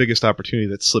the biggest opportunity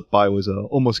that slipped by was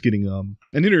almost getting an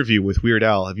interview with Weird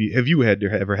Al. Have you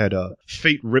ever had a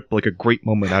fate rip like a great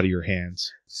moment out of your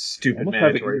hands? Stupid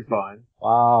mandatory fun.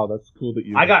 Wow, that's cool that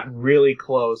you. I got really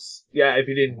close. Yeah, if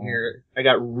you didn't hear it, I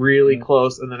got really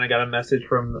close, and then I got a message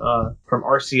from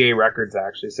RCA Records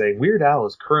actually saying Weird Al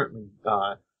is currently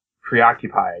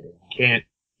preoccupied and can't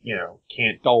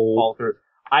fall through.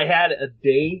 I had a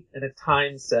date and a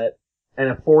time set and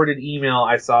a forwarded email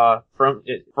I saw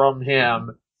from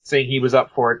him saying he was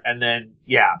up for it, and then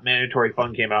Mandatory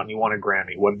Fun came out and he won a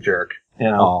Grammy. What a jerk!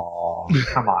 Aww.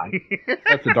 Come on.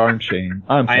 That's a darn shame.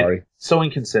 I'm sorry. So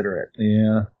inconsiderate.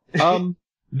 Yeah.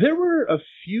 There were a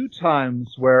few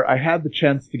times where I had the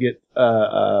chance to get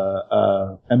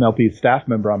MLP staff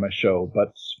member on my show,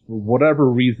 but for whatever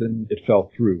reason, it fell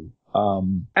through.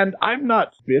 And I'm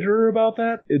not bitter about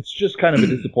that. It's just kind of a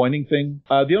disappointing thing.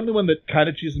 The only one that kind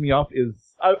of cheeses me off is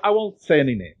I won't say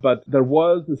any name, but there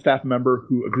was a staff member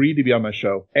who agreed to be on my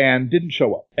show and didn't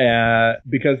show up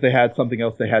because they had something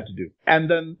else they had to do. And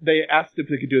then they asked if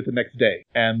they could do it the next day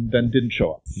and then didn't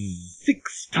show up.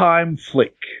 6-time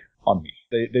flake on me.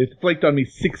 They flaked on me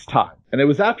 6 times. And it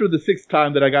was after the 6th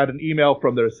time that I got an email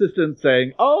from their assistant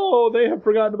saying, oh, they have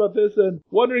forgotten about this and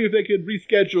wondering if they could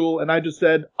reschedule. And I just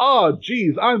said, oh,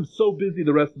 geez, I'm so busy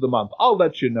the rest of the month. I'll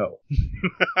let you know.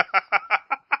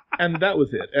 And that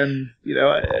was it. And, you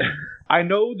know, I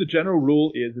know the general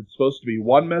rule is it's supposed to be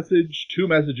 1 message, 2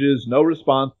 messages, no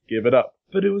response, give it up.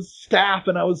 But it was staff,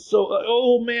 and I was so,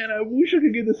 oh man, I wish I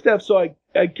could get the staff. So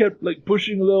I kept like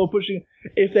pushing a little, pushing.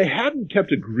 If they hadn't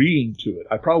kept agreeing to it,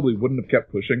 I probably wouldn't have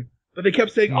kept pushing. But they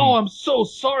kept saying, oh, I'm so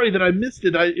sorry that I missed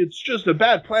it. It's just a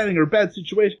bad planning or a bad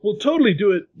situation. We'll totally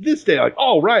do it this day. Like,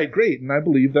 oh, right, great. And I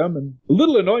believe them. And a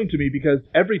little annoying to me because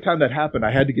every time that happened,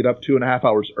 I had to get up 2.5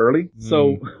 hours early.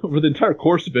 So for the entire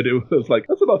course of it, it was like,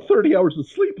 that's about 30 hours of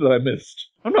sleep that I missed.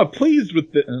 I'm not pleased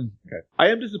with the... Okay. I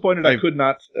am disappointed I could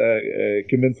not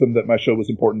convince them that my show was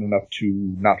important enough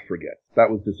to not forget. That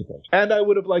was disappointing. And I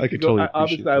would have liked to go...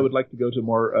 Obviously, I would like to go to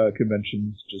more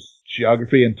conventions. Just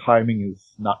geography and timing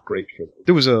is not great for them.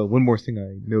 There was one more thing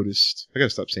I noticed. I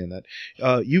gotta stop saying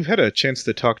that. You've had a chance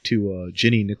to talk to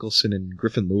Jenny Nicholson and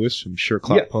Griffin Lewis from Sure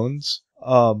Clock Pones.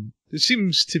 There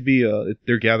seems to be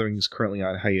their gathering is currently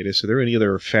on hiatus. Are there any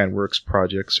other FanWorks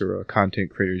projects or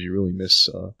content creators you really miss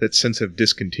that since have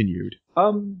discontinued?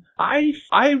 I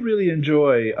really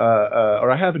enjoy,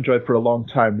 or I have enjoyed for a long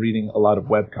time, reading a lot of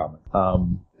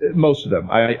webcomics. Most of them.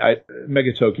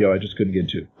 Mega Tokyo I just couldn't get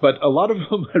into. But a lot of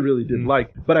them I really did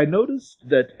like. But I noticed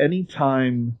that any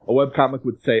time a webcomic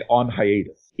would say on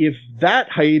hiatus, if that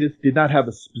hiatus did not have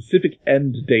a specific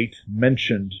end date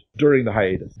mentioned during the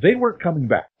hiatus, they weren't coming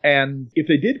back. And if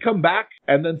they did come back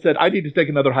and then said, I need to take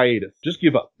another hiatus, just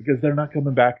give up because they're not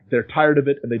coming back. They're tired of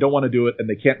it and they don't want to do it and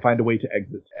they can't find a way to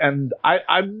exit. And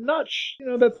I'm not,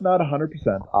 that's not 100%,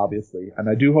 obviously. And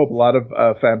I do hope a lot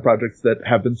of fan projects that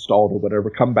have been stalled or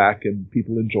whatever come back and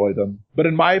people enjoy them. But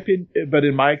in my opinion,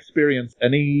 in my experience,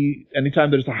 anytime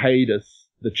there's a hiatus,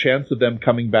 the chance of them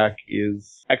coming back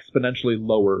is exponentially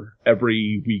lower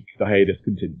every week the hiatus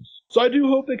continues. So I do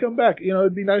hope they come back.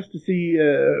 It'd be nice to see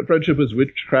Friendship is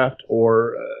Witchcraft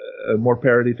or more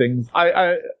parody things.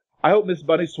 I hope Miss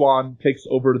Bunny Swan takes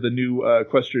over the new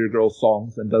Equestria Girls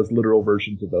songs and does literal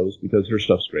versions of those because her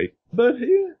stuff's great. But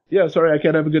yeah, sorry, I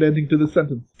can't have a good ending to this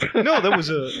sentence. No, that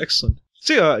was excellent.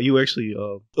 So you actually,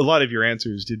 a lot of your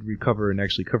answers did recover and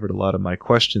actually covered a lot of my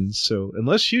questions. So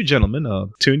unless you gentlemen,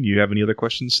 Toon, you have any other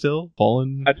questions still?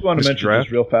 Fallen? I just want to mention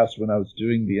just real fast when I was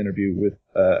doing the interview with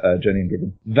Jenny and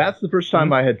Griffin. That's the first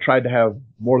time I had tried to have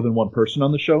more than one person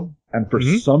on the show. And for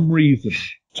some reason,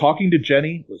 talking to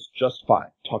Jenny was just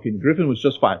fine. Talking to Griffin was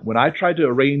just fine. When I tried to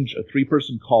arrange a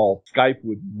 3-person call, Skype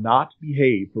would not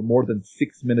behave for more than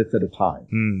 6 minutes at a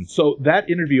time. So that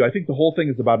interview, I think the whole thing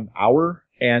is about an hour.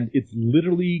 And it's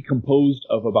literally composed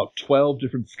of about 12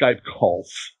 different Skype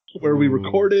calls where we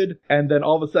recorded, and then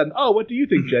all of a sudden, oh, what do you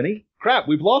think, Jenny? Crap,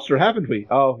 we've lost her, haven't we?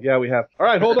 Oh, yeah, we have. All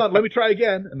right, hold on, let me try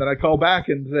again. And then I call back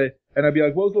and say, and I'd be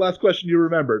like, what was the last question you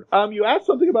remembered? You asked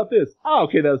something about this. Oh,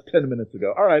 okay, that was 10 minutes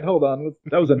ago. All right, hold on.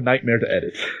 That was a nightmare to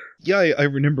edit. Yeah, I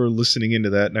remember listening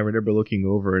into that, and I remember looking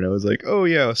over, and I was like, oh,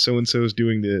 yeah, so-and-so's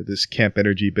doing this Camp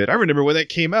Energy bit. I remember when that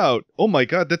came out. Oh, my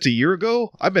God, that's a year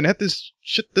ago? I've been at this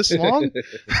shit this long?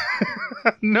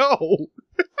 No.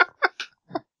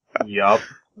 Yup.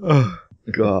 Oh,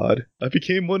 God. I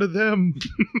became one of them.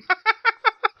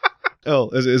 Oh,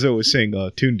 as I was saying,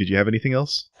 Toon, did you have anything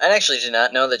else? I actually did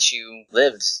not know that you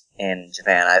lived in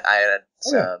Japan.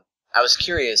 I was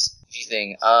curious. Few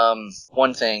things.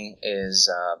 One thing is,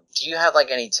 do you have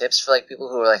any tips for people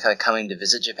who are coming to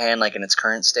visit Japan in its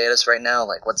current status right now?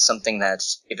 What's something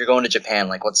that's, if you're going to Japan,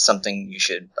 what's something you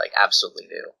should absolutely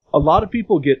do? A lot of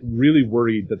people get really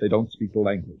worried that they don't speak the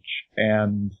language,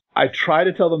 and I try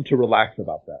to tell them to relax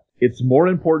about that. It's more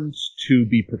important to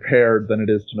be prepared than it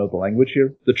is to know the language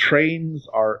here. The trains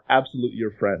are absolutely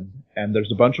your friend, and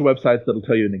there's a bunch of websites that'll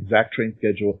tell you an exact train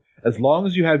schedule. As long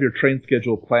as you have your train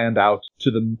schedule planned out to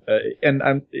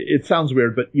the, it sounds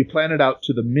weird, but you plan it out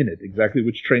to the minute, exactly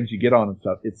which trains you get on and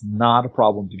stuff. It's not a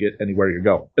problem to get anywhere you're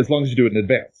going, as long as you do it in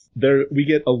advance. We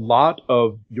get a lot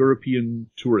of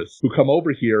European tourists who come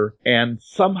over here and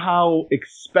somehow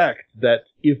expect that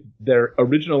if their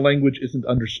original language isn't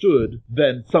understood,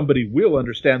 then somebody will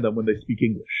understand them when they speak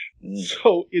English.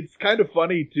 So it's kind of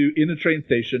funny in a train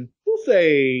station, we'll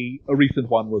say a recent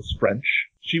one was French.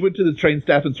 She went to the train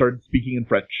staff and started speaking in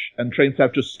French, and train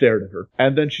staff just stared at her.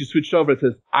 And then she switched over and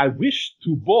says, I wish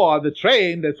to board the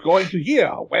train that's going to here.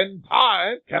 When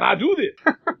time can I do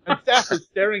this? And staff was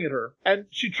staring at her. And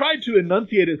she tried to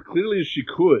enunciate as clearly as she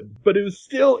could, but it was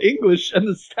still English, and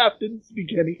the staff didn't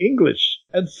speak any English.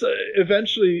 And so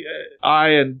eventually, I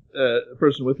and a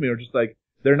person with me were just like,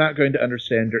 they're not going to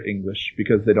understand your English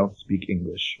because they don't speak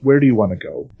English. Where do you want to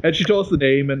go? And she told us the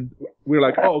name, and we were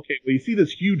like, oh, okay, well, you see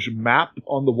this huge map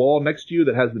on the wall next to you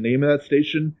that has the name of that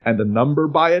station and the number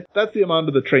by it? That's the amount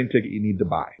of the train ticket you need to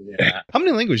buy. Yeah. How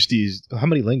many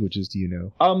languages do you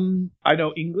know? I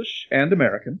know English and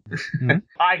American.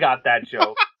 I got that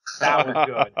joke. That was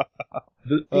good.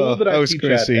 The school that I teach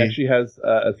at actually has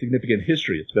a significant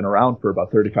history. It's been around for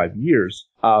about 35 years.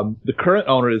 The current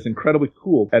owner is incredibly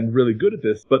cool and really good at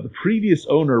this, but the previous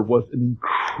owner was an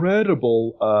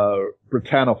incredible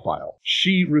Britannophile.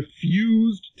 She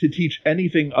refused to teach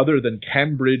anything other than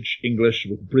Cambridge English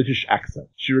with British accent.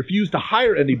 She refused to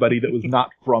hire anybody that was not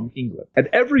from England. And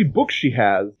every book she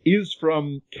has is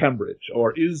from Cambridge,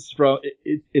 or is from,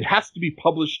 it has to be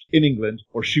published in England,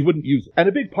 or she wouldn't use it. And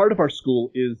a big part of our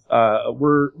school is,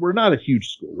 we're not a huge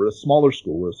school. We're a smaller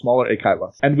school. We're a smaller Eikai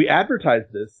class. And we advertise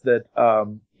this, that,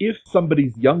 if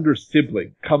somebody's younger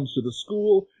sibling comes to the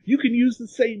school, you can use the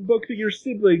same book that your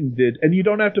sibling did, and you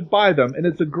don't have to buy them, and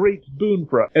it's a great boon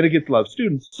for us, and it gets a lot of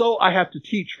students. So I have to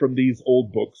teach from these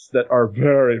old books that are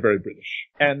very, very British.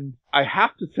 And I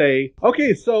have to say,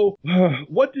 okay, so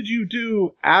what did you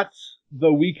do at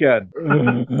the weekend?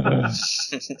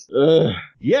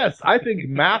 Yes, I think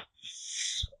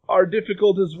maths are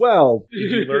difficult as well.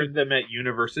 Did you learn them at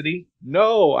university?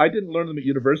 No, I didn't learn them at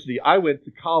university. I went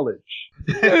to college.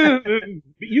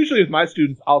 Usually with my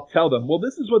students, I'll tell them, well,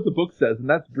 this is what the book says, and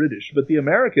that's British, but the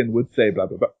American would say blah,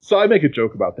 blah, blah. So I make a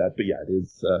joke about that, but yeah, it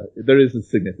is, there is a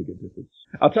significant difference.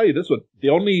 I'll tell you this one. The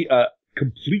only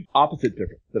complete opposite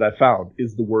difference that I found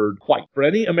is the word quite. For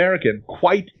any American,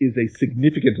 quite is a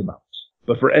significant amount.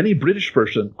 But for any British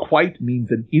person, quite means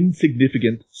an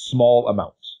insignificant, small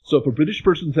amount. So if a British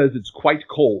person says it's quite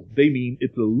cold, they mean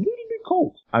it's a little bit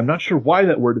cold. I'm not sure why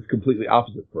that word is completely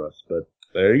opposite for us, but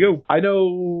there you go. I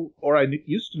know, or I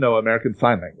used to know American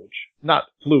Sign Language. Not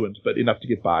fluent, but enough to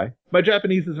get by. My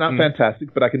Japanese is not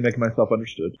fantastic, but I can make myself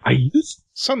understood.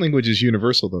 Sign language is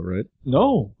universal, though, right?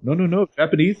 No.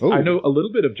 Japanese, I know a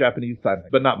little bit of Japanese Sign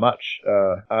Language, but not much.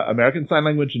 American Sign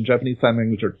Language and Japanese Sign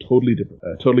Language are totally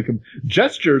different.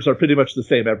 Gestures are pretty much the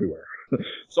same everywhere.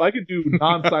 So I could do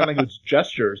non-sign language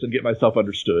gestures and get myself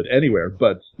understood anywhere,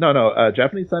 but no,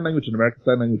 Japanese Sign Language and American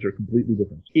Sign Language are completely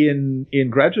different. In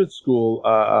graduate school,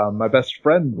 my best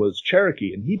friend was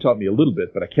Cherokee, and he taught me a little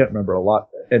bit, but I can't remember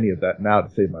any of that now to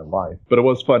save my life. But it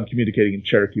was fun communicating in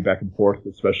Cherokee back and forth,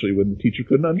 especially when the teacher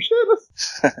couldn't understand us.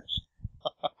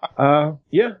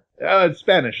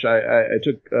 Spanish. I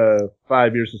took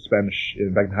 5 years of Spanish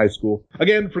back in high school.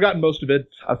 Again, forgotten most of it.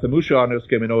 Hace muchos años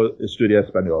que no estudié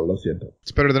español. Lo siento.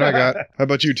 It's better than I got. How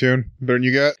about you, Toon? Better than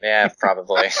you got? Yeah,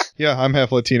 probably. Yeah, I'm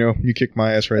half Latino. You kicked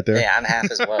my ass right there. Yeah, I'm half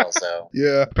as well, so.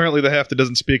 Yeah, apparently the half that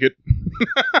doesn't speak it.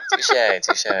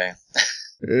 Touche.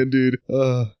 Indeed.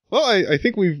 Well, I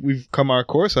think we've come our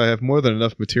course. I have more than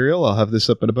enough material. I'll have this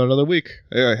up in about another week.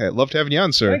 I loved having you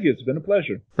on, sir. Thank you. It's been a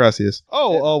pleasure. Gracias.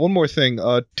 One more thing.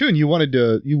 Toon, you're going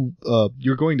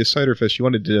to Ciderfest. You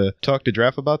wanted to talk to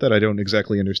Draft about that? I don't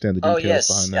exactly understand the details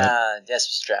behind that. Yes,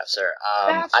 Mr. Draft, sir.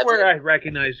 That's where I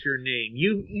recognize your name.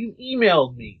 You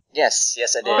emailed me. Yes,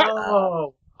 I did.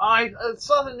 Oh. I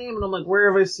saw the name and I'm like,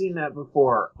 where have I seen that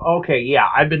before? Okay, yeah,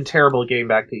 I've been terrible at getting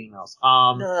back to emails.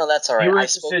 No, that's all right. You were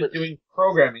interested in doing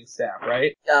programming staff,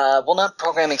 right? Well, not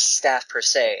programming staff per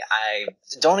se. I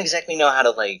don't exactly know how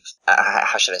to,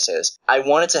 how should I say this? I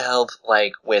wanted to help,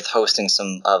 with hosting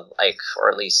some of, or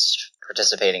at least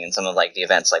participating in some of, the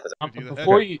events, with...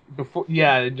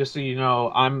 just so you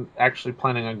know, I'm actually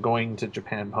planning on going to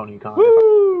Japan PonyCon.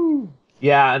 Woo!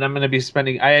 Yeah, and I'm going to be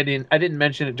spending... I didn't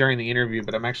mention it during the interview,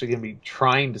 but I'm actually going to be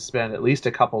trying to spend at least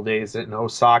a couple days in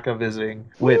Osaka visiting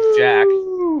with Jack.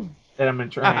 And I'm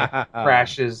going to try and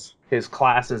crash his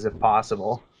classes if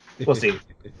possible. We'll see.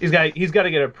 He's got to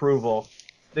get approval.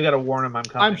 They got to warn him I'm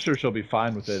coming. I'm sure she'll be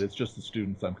fine with it. It's just the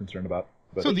students I'm concerned about.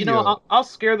 But, so I'll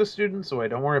scare the students away.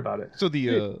 Don't worry about it. So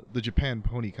the Japan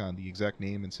PonyCon, the exact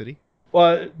name and city?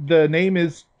 Well, the name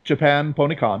is Japan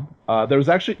PonyCon. There's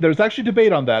actually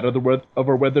debate on that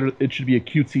over whether it should be a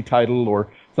cutesy title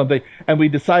or something, and we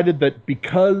decided that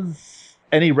because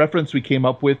any reference we came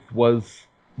up with was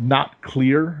not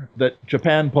clear, that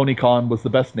Japan PonyCon was the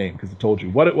best name because it told you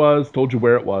what it was, told you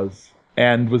where it was,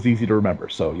 and was easy to remember.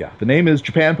 So yeah, the name is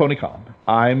Japan PonyCon.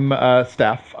 I'm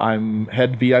staff. I'm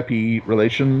head VIP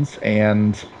relations,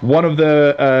 and one of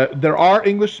the there are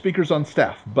English speakers on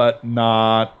staff, but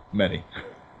not many.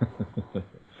 But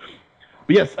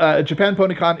yes, Japan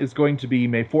PonyCon is going to be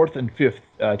May 4th and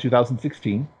 5th,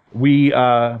 2016. We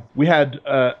had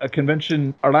a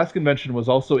convention. Our last convention was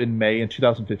also in May in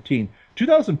 2015.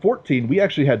 2014, we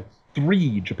actually had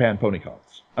 3 Japan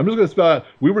PonyCons. I'm just going to spell out.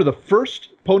 We were the first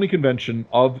pony convention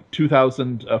of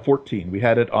 2014. We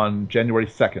had it on January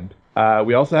 2nd.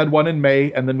 We also had one in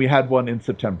May, and then we had one in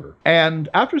September. And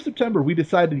after September, we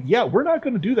decided, yeah, we're not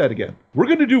going to do that again. We're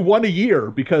going to do one a year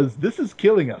because this is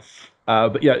killing us.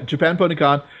 But yeah, Japan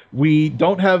PonyCon, we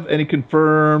don't have any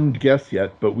confirmed guests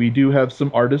yet, but we do have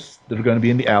some artists that are going to be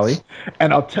in the alley.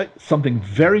 And I'll tell you something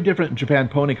very different in Japan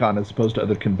PonyCon as opposed to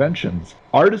other conventions.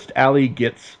 Artist Alley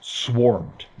gets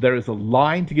swarmed. There is a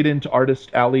line to get into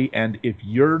Artist Alley, and if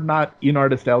you're not in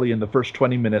Artist Alley in the first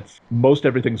 20 minutes, most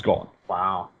everything's gone.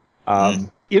 Wow.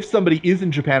 If somebody is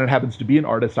in Japan and happens to be an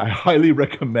artist, I highly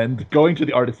recommend going to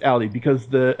the Artist Alley because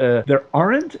there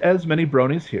aren't as many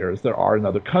bronies here as there are in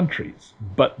other countries,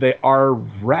 but they are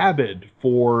rabid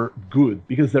for good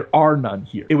because there are none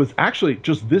here. It was actually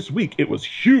just this week, it was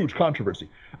huge controversy.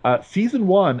 Season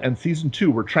 1 and Season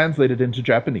 2 were translated into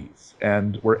Japanese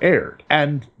and were aired,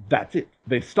 and that's it.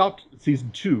 They stopped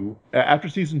Season 2. After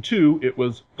Season 2, it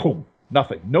was boom.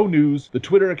 Nothing. No news. The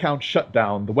Twitter account shut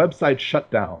down. The website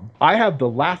shut down. I have the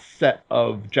last set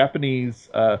of Japanese...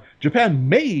 Japan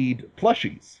made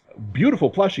plushies.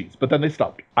 Beautiful plushies. But then they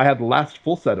stopped. I had the last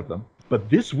full set of them. But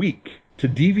this week, to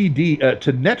DVD...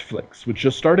 to Netflix, which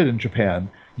just started in Japan,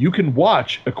 you can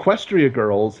watch Equestria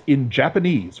Girls in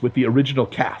Japanese with the original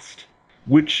cast.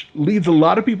 Which leads a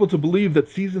lot of people to believe that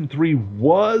Season 3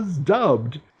 was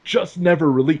dubbed... just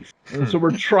never released. And so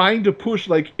we're trying to push,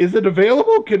 like, is it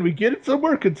available? Can we get it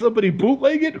somewhere? Can somebody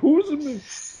bootleg it?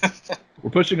 We're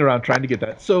pushing around trying to get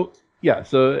that. So, yeah,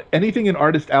 so anything in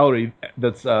Artist Alley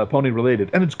that's pony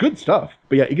related, and it's good stuff.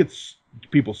 But yeah, it gets,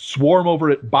 people swarm over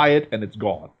it, buy it, and it's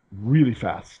gone really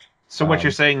fast. So what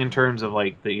you're saying in terms of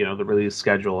like the the release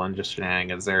schedule and just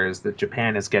shenanigans there is that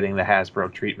Japan is getting the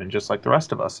Hasbro treatment just like the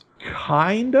rest of us.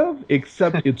 Kind of,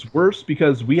 except it's worse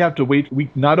because we have to wait. We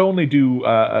not only do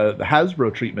the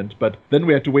Hasbro treatment, but then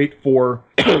we have to wait for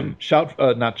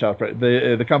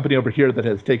the company over here that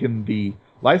has taken the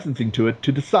licensing to it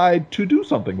to decide to do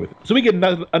something with it. So we get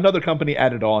another company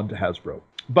added on to Hasbro.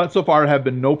 But so far have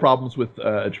been no problems with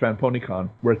Japan PonyCon.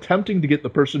 We're attempting to get the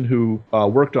person who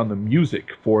worked on the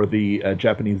music for the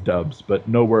Japanese dubs, but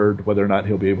no word whether or not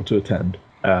he'll be able to attend.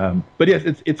 But yes,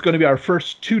 it's going to be our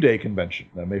first 2-day convention,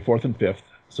 May 4th and 5th.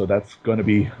 So that's going to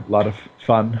be a lot of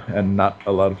fun and not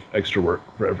a lot of extra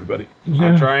work for everybody.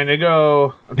 I'm trying to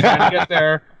go. I'm trying to get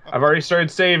there. I've already started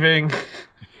saving.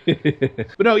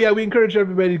 But no, yeah, we encourage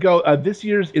everybody to go. This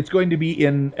year's, it's going to be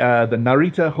in the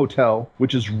Narita Hotel,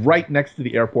 which is right next to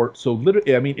the airport. So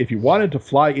literally, I mean, if you wanted to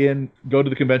fly in, go to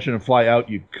the convention and fly out,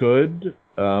 you could.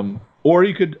 Or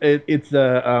you could, it's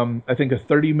I think a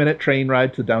 30-minute train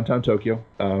ride to downtown Tokyo.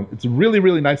 It's a really,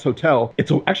 really nice hotel.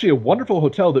 It's actually a wonderful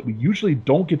hotel that we usually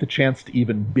don't get the chance to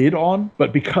even bid on.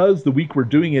 But because the week we're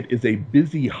doing it is a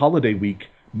busy holiday week,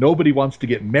 nobody wants to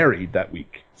get married that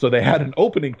week. So they had an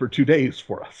opening for 2 days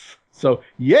for us. So,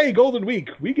 yay, Golden Week.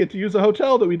 We get to use a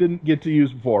hotel that we didn't get to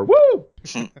use before. Woo!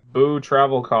 Boo,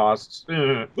 travel costs.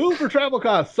 Boo for travel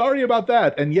costs. Sorry about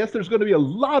that. And yes, there's going to be a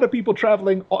lot of people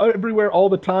traveling everywhere all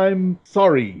the time.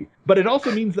 Sorry. But it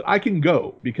also means that I can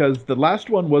go, because the last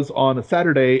one was on a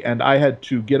Saturday, and I had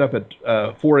to get up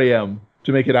at 4 a.m.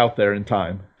 to make it out there in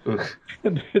time.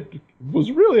 And it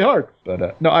was really hard.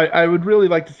 But no, I would really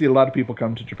like to see a lot of people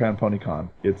come to Japan PonyCon.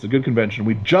 It's a good convention.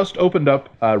 We just opened up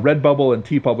Redbubble and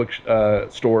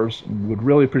TeePublic stores. And would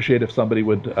really appreciate if somebody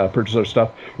would purchase our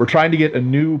stuff. We're trying to get a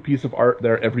new piece of art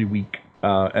there every week.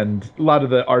 And a lot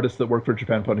of the artists that work for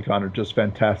Japan PonyCon are just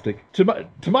fantastic.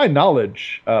 To my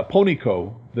knowledge,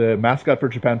 Ponyco, the mascot for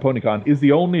Japan PonyCon, is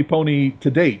the only pony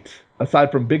to date,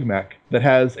 aside from Big Mac, that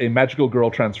has a magical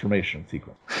girl transformation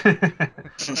sequence.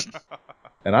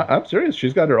 And I'm serious.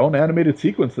 She's got her own animated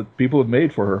sequence that people have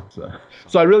made for her.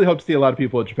 So I really hope to see a lot of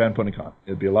people at Japan PonyCon.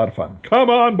 It'd be a lot of fun. Come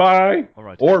on by! All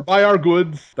right. Or buy our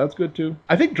goods. That's good, too.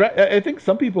 I think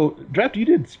some people... Draft, you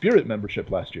did Spirit membership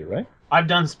last year, right? I've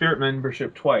done Spirit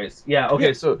membership twice. Yeah,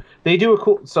 okay, so they do a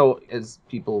cool... So, as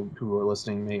people who are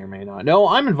listening may or may not know,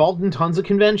 I'm involved in tons of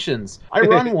conventions. I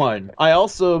run one. I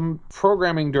also am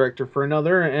programming director for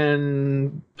another,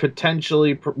 and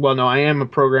potentially, I am a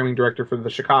programming director for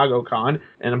the Chicago Con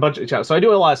and a bunch of, so I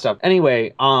do a lot of stuff.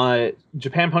 Anyway,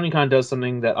 Japan PonyCon does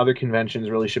something that other conventions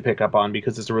really should pick up on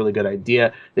because it's a really good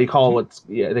idea. They call it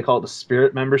the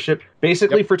Spirit membership.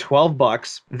 Basically, for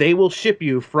 $12, they will ship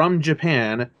you from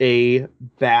Japan a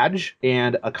badge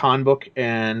and a con book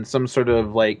and some sort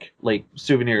of like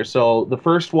souvenir. So the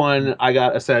first one, I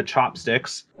got a set of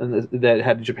chopsticks that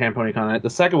had Japan PonyCon on it. The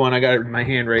second one, I got it in my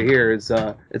hand right here. Is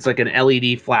it's like an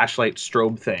LED flashlight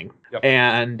strobe thing. Yep.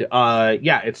 And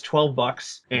it's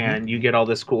 $12, and you get all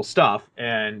this cool stuff,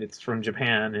 and it's from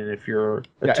Japan. And if you're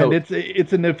and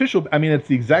it's an official. I mean, it's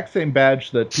the exact same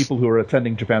badge that people who are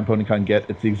attending Japan PonyCon get.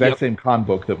 It's the exact same con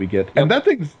book that we get, and that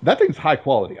thing's high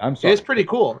quality. I'm sorry, it's pretty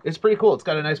cool. It's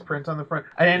got a nice print on the front.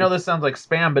 I know this sounds like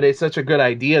spam, but it's such a good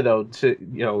idea, though.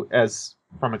 As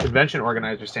from a convention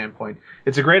organizer standpoint,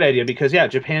 it's a great idea because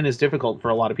Japan is difficult for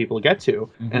a lot of people to get to,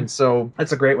 and so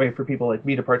it's a great way for people like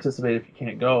me to participate if you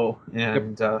can't go.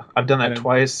 And I've done that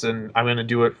twice, and I'm going to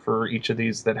do it for each of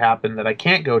these that happen that I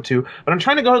can't go to, but I'm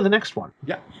trying to go to the next one.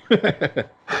 Yeah.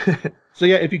 So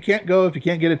if you can't go, if you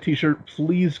can't get a t-shirt,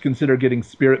 please consider getting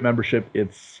Spirit membership.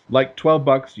 It's like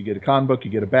 $12. You get a con book,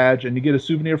 you get a badge, and you get a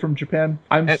souvenir from Japan.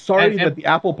 I'm sorry that the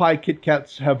apple pie Kit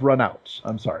Kats have run out.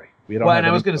 I'm sorry. And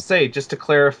I was going to say, just to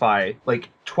clarify, like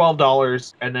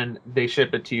 $12 and then they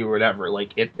ship it to you or whatever.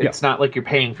 Like it's not like you're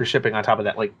paying for shipping on top of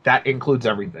that. Like that includes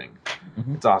everything.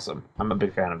 It's awesome. I'm a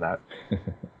big fan of that.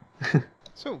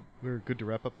 So we're good to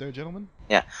wrap up there, gentlemen?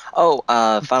 Yeah. Oh,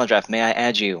 Final Draft, may I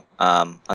add you